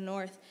up at the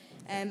north.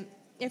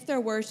 If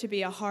there were to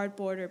be a hard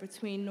border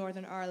between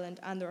Northern Ireland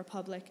and the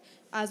Republic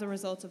as a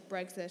result of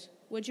Brexit,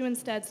 would you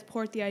instead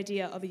support the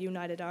idea of a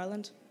united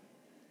Ireland?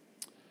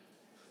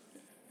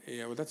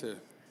 Yeah, well, that's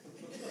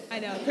I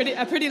know,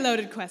 a pretty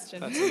loaded question.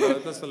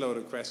 That's a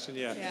loaded question,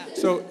 yeah.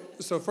 So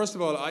first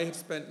of all, I have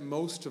spent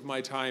most of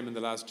my time in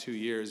the last 2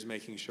 years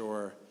making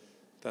sure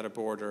that a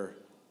border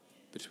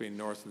between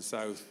North and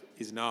South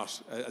is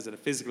not, as in a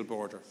physical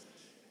border,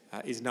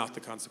 is not the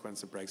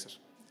consequence of Brexit.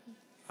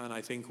 And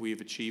I think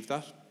we've achieved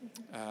that.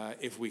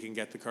 If we can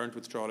get the current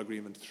withdrawal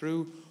agreement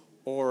through,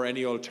 or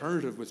any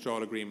alternative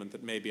withdrawal agreement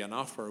that may be on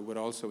offer, would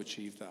also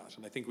achieve that.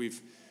 And I think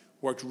we've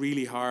worked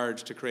really hard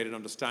to create an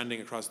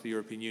understanding across the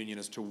European Union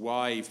as to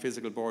why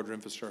physical border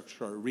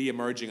infrastructure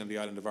re-emerging on the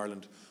island of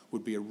Ireland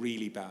would be a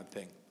really bad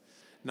thing.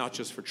 Not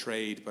just for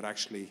trade, but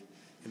actually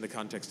in the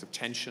context of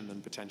tension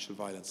and potential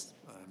violence,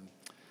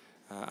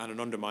 and an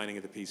undermining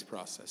of the peace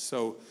process.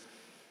 So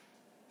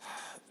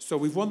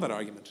we've won that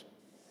argument.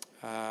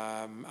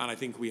 And I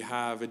think we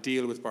have a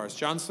deal with Boris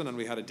Johnson, and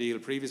we had a deal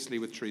previously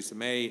with Theresa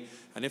May.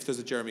 And if there's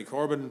a Jeremy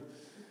Corbyn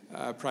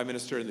Prime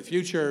Minister in the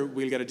future,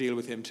 we'll get a deal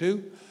with him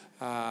too,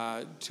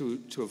 to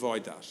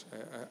avoid that.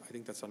 I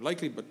think that's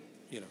unlikely, but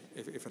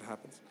if it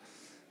happens.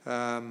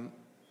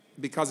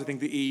 Because I think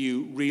the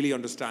EU really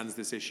understands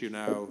this issue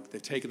now.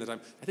 They've taken the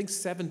time. I think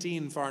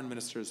 17 foreign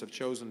ministers have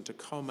chosen to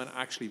come and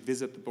actually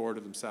visit the border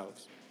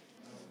themselves,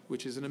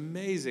 which is an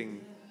amazing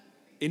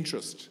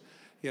interest.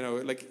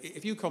 Like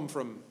if you come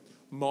from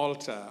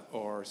Malta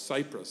or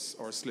Cyprus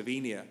or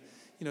Slovenia,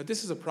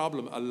 this is a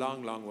problem a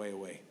long, long way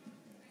away.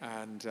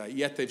 And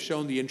yet they've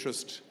shown the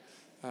interest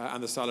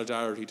and the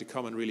solidarity to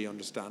come and really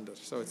understand it.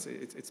 So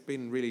it's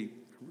been really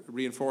a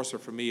reinforcer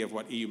for me of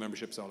what EU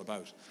membership is all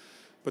about.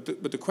 But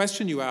the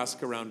question you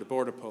ask around the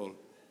border poll,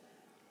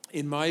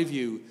 in my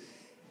view,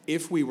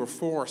 if we were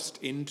forced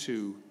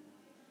into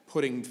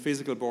putting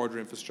physical border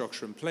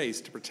infrastructure in place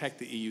to protect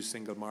the EU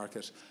single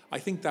market, I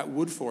think that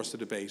would force a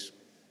debate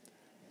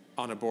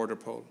on a border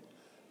poll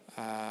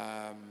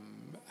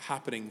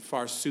happening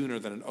far sooner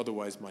than it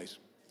otherwise might.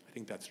 I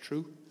think that's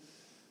true.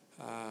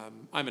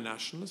 I'm a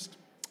nationalist.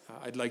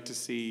 I'd like to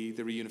see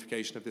the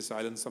reunification of this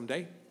island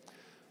someday.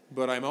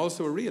 But I'm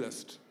also a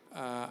realist.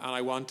 And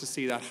I want to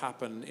see that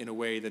happen in a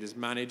way that is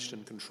managed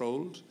and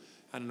controlled,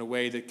 and in a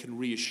way that can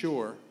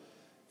reassure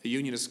the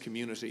unionist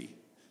community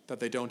that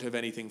they don't have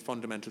anything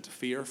fundamental to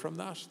fear from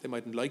that. They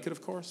mightn't like it,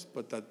 of course,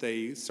 but that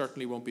they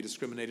certainly won't be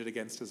discriminated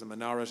against as a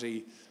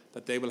minority,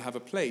 that they will have a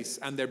place,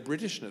 and their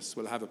Britishness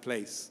will have a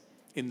place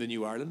in the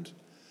new Ireland.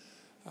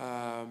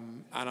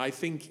 And I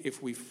think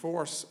if we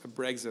force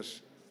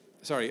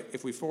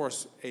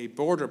a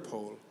border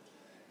poll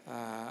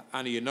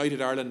and a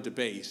United Ireland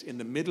debate in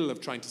the middle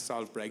of trying to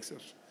solve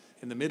Brexit,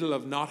 in the middle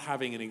of not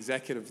having an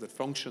executive that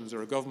functions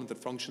or a government that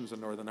functions in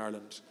Northern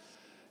Ireland,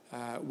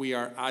 we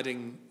are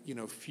adding,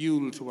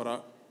 fuel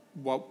to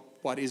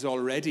what is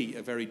already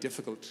a very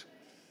difficult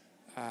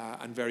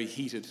and very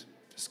heated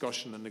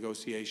discussion and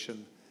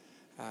negotiation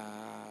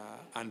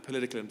and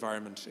political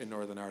environment in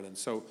Northern Ireland.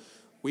 So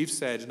we've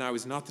said now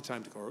is not the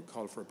time to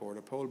call for a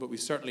border poll, but we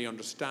certainly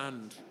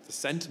understand the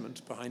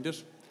sentiment behind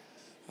it.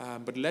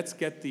 But let's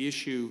get the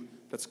issue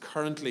that's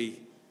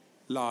currently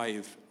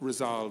live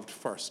resolved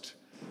first.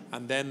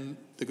 And then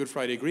the Good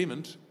Friday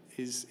Agreement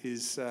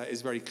is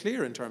very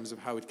clear in terms of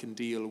how it can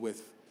deal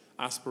with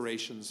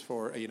aspirations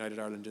for a United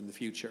Ireland in the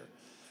future.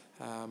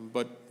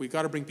 But we've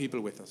got to bring people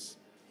with us.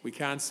 We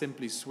can't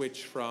simply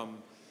switch from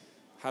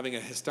having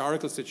a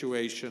historical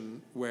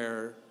situation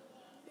where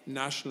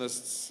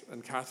nationalists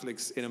and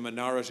Catholics in a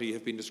minority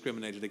have been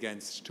discriminated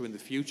against to, in the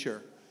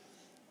future,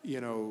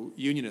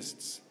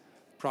 unionists,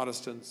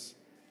 Protestants,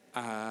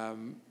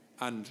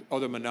 and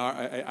other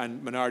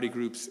minority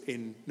groups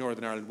in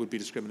Northern Ireland would be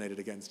discriminated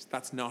against.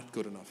 That's not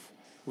good enough.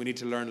 We need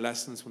to learn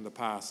lessons from the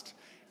past.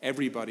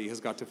 Everybody has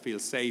got to feel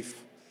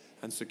safe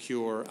and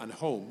secure and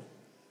home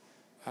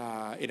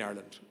in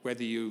Ireland,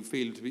 whether you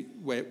feel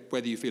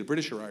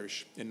British or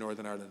Irish in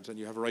Northern Ireland, and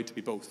you have a right to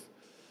be both.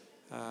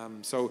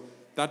 So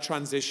that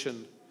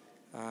transition,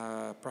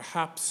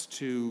 perhaps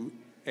to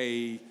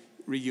a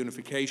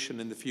reunification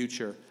in the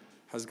future,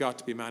 has got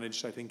to be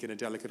managed, I think, in a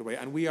delicate way.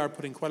 And we are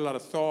putting quite a lot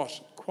of thought,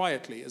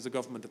 quietly, as a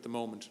government at the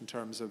moment, in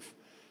terms of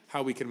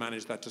how we can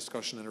manage that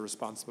discussion in a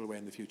responsible way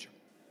in the future.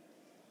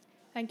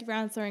 Thank you for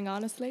answering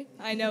honestly.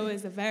 I know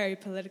it's a very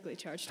politically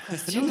charged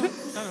question.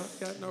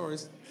 No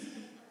worries.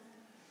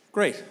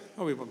 Great.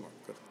 Oh, we have one more.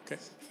 Good. Okay.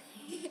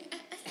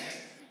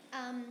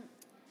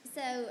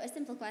 So, a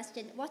simple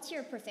question. What's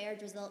your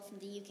preferred result from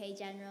the UK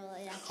general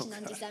election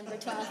on December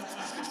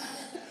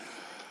 12th?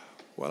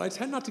 Well, I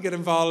tend not to get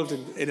involved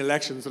in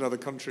elections in other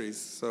countries.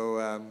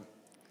 So,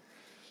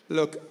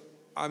 look,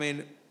 I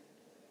mean,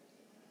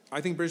 I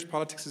think British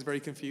politics is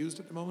very confused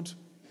at the moment.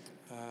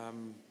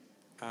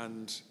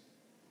 And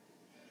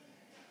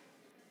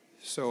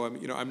so,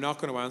 I'm not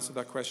going to answer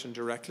that question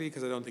directly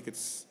because I don't think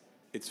it's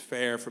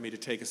fair for me to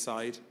take a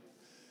side.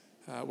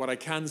 What I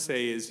can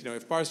say is,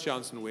 if Boris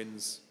Johnson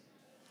wins,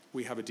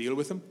 we have a deal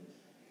with him,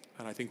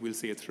 and I think we'll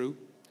see it through.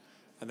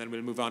 And then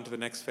we'll move on to the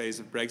next phase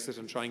of Brexit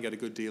and try and get a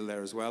good deal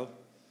there as well.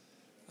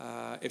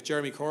 If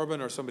Jeremy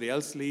Corbyn or somebody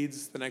else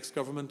leads the next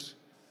government,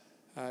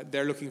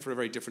 they're looking for a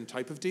very different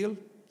type of deal.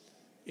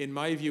 In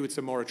my view, it's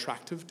a more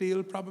attractive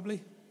deal,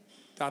 probably.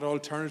 That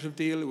alternative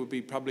deal, it would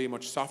be probably a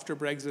much softer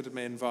Brexit. It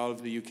may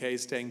involve the UK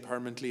staying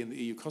permanently in the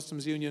EU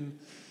customs union.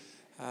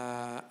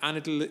 And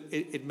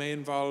it may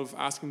involve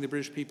asking the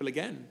British people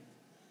again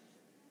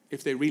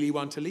if they really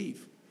want to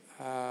leave,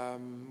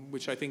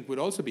 which I think would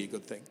also be a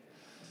good thing.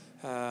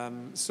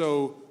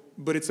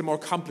 But it's a more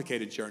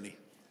complicated journey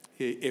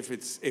if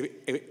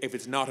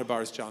it's not a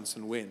Boris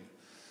Johnson win.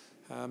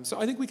 So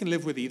I think we can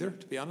live with either,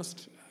 to be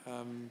honest.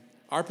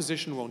 Our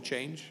position won't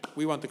change.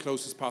 We want the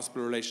closest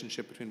possible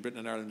relationship between Britain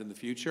and Ireland in the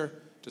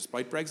future,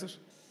 despite Brexit.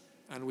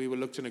 And we will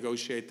look to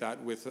negotiate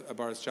that with a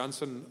Boris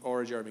Johnson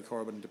or a Jeremy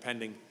Corbyn,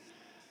 depending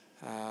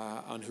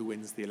on who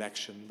wins the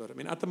election. But I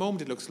mean, at the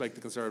moment, it looks like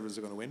the Conservatives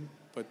are going to win.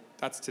 But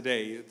that's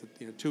today.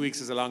 2 weeks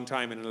is a long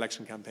time in an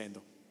election campaign,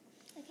 though.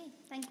 Okay,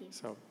 thank you.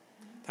 So,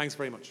 thanks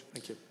very much.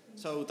 Thank you.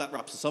 So that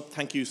wraps us up.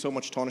 Thank you so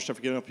much, Taoiseach,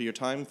 for giving up your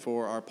time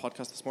for our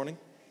podcast this morning.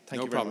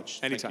 Thank you very much.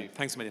 Anytime.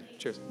 Thanks a million.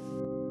 Cheers.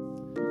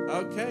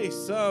 Okay,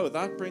 so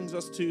that brings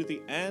us to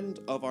the end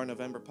of our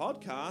November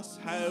podcast.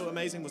 How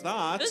amazing was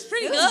that? It was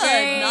pretty good.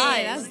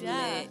 Nice.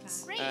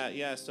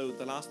 Yeah, so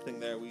the last thing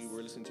there we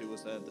were listening to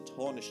was the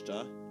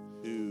Taoiseach,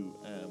 who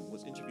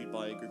was interviewed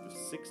by a group of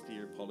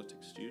 60-year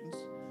politics students.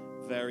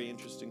 Very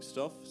interesting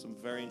stuff, some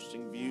very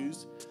interesting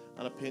views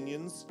and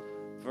opinions.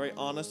 Very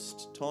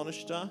honest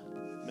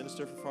Taoiseach,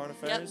 Minister for Foreign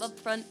Affairs. Yep, up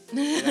front.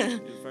 Yeah,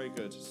 it was very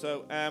good.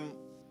 So,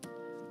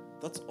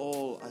 that's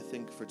all I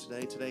think for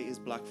today. Today is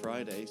Black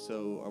Friday,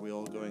 so are we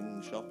all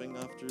going shopping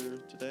after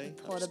today?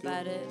 Thought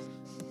about it.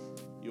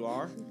 You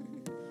are?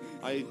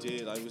 I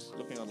did. I was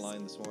looking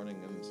online this morning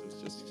and it was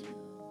just...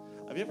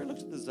 Have you ever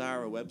looked at the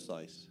Zara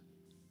website?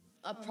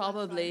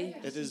 Probably.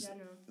 It is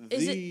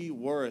the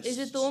worst. Is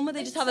it the one where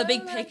they just have a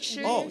big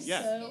picture? Oh,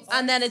 yeah.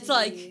 And then it's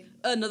like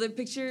another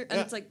picture and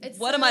it's like,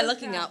 what am I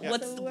looking at? Yeah.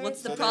 What's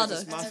the so product?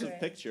 There's this massive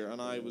picture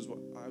and I was,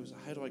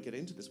 how do I get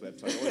into this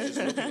website? I was just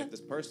looking at this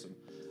person.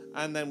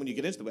 And then when you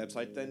get into the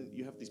website, then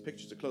you have these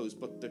pictures to close,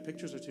 but the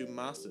pictures are too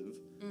massive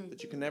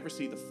that you can never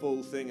see the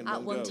full thing in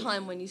at one go. At one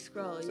time when you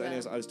scroll, So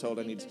anyways, I was told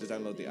I needed to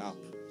download the app,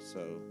 so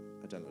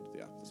I downloaded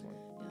the app this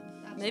morning.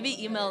 Yeah.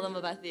 Maybe email them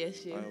about the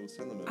issue. I will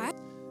send them over.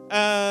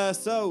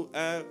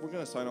 We're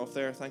going to sign off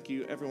there. Thank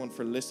you, everyone,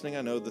 for listening.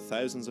 I know the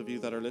thousands of you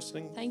that are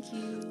listening. Thank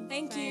you.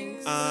 Thank you.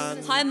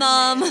 And hi,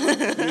 Mom.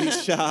 We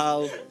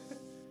shall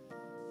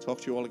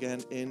talk to you all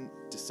again in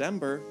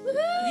December.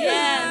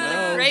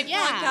 Yeah, great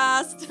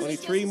podcast. Only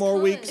 3 more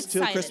weeks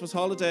till Christmas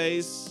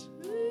holidays.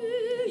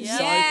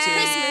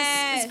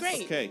 Christmas is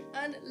great. Okay.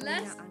 And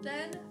less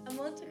than a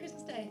month to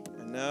Christmas Day.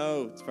 I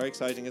know. It's very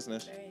exciting, isn't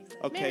it? Very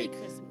exciting. Okay. Merry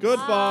Christmas.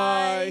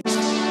 Goodbye.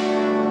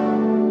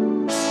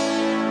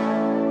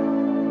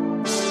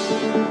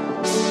 Bye.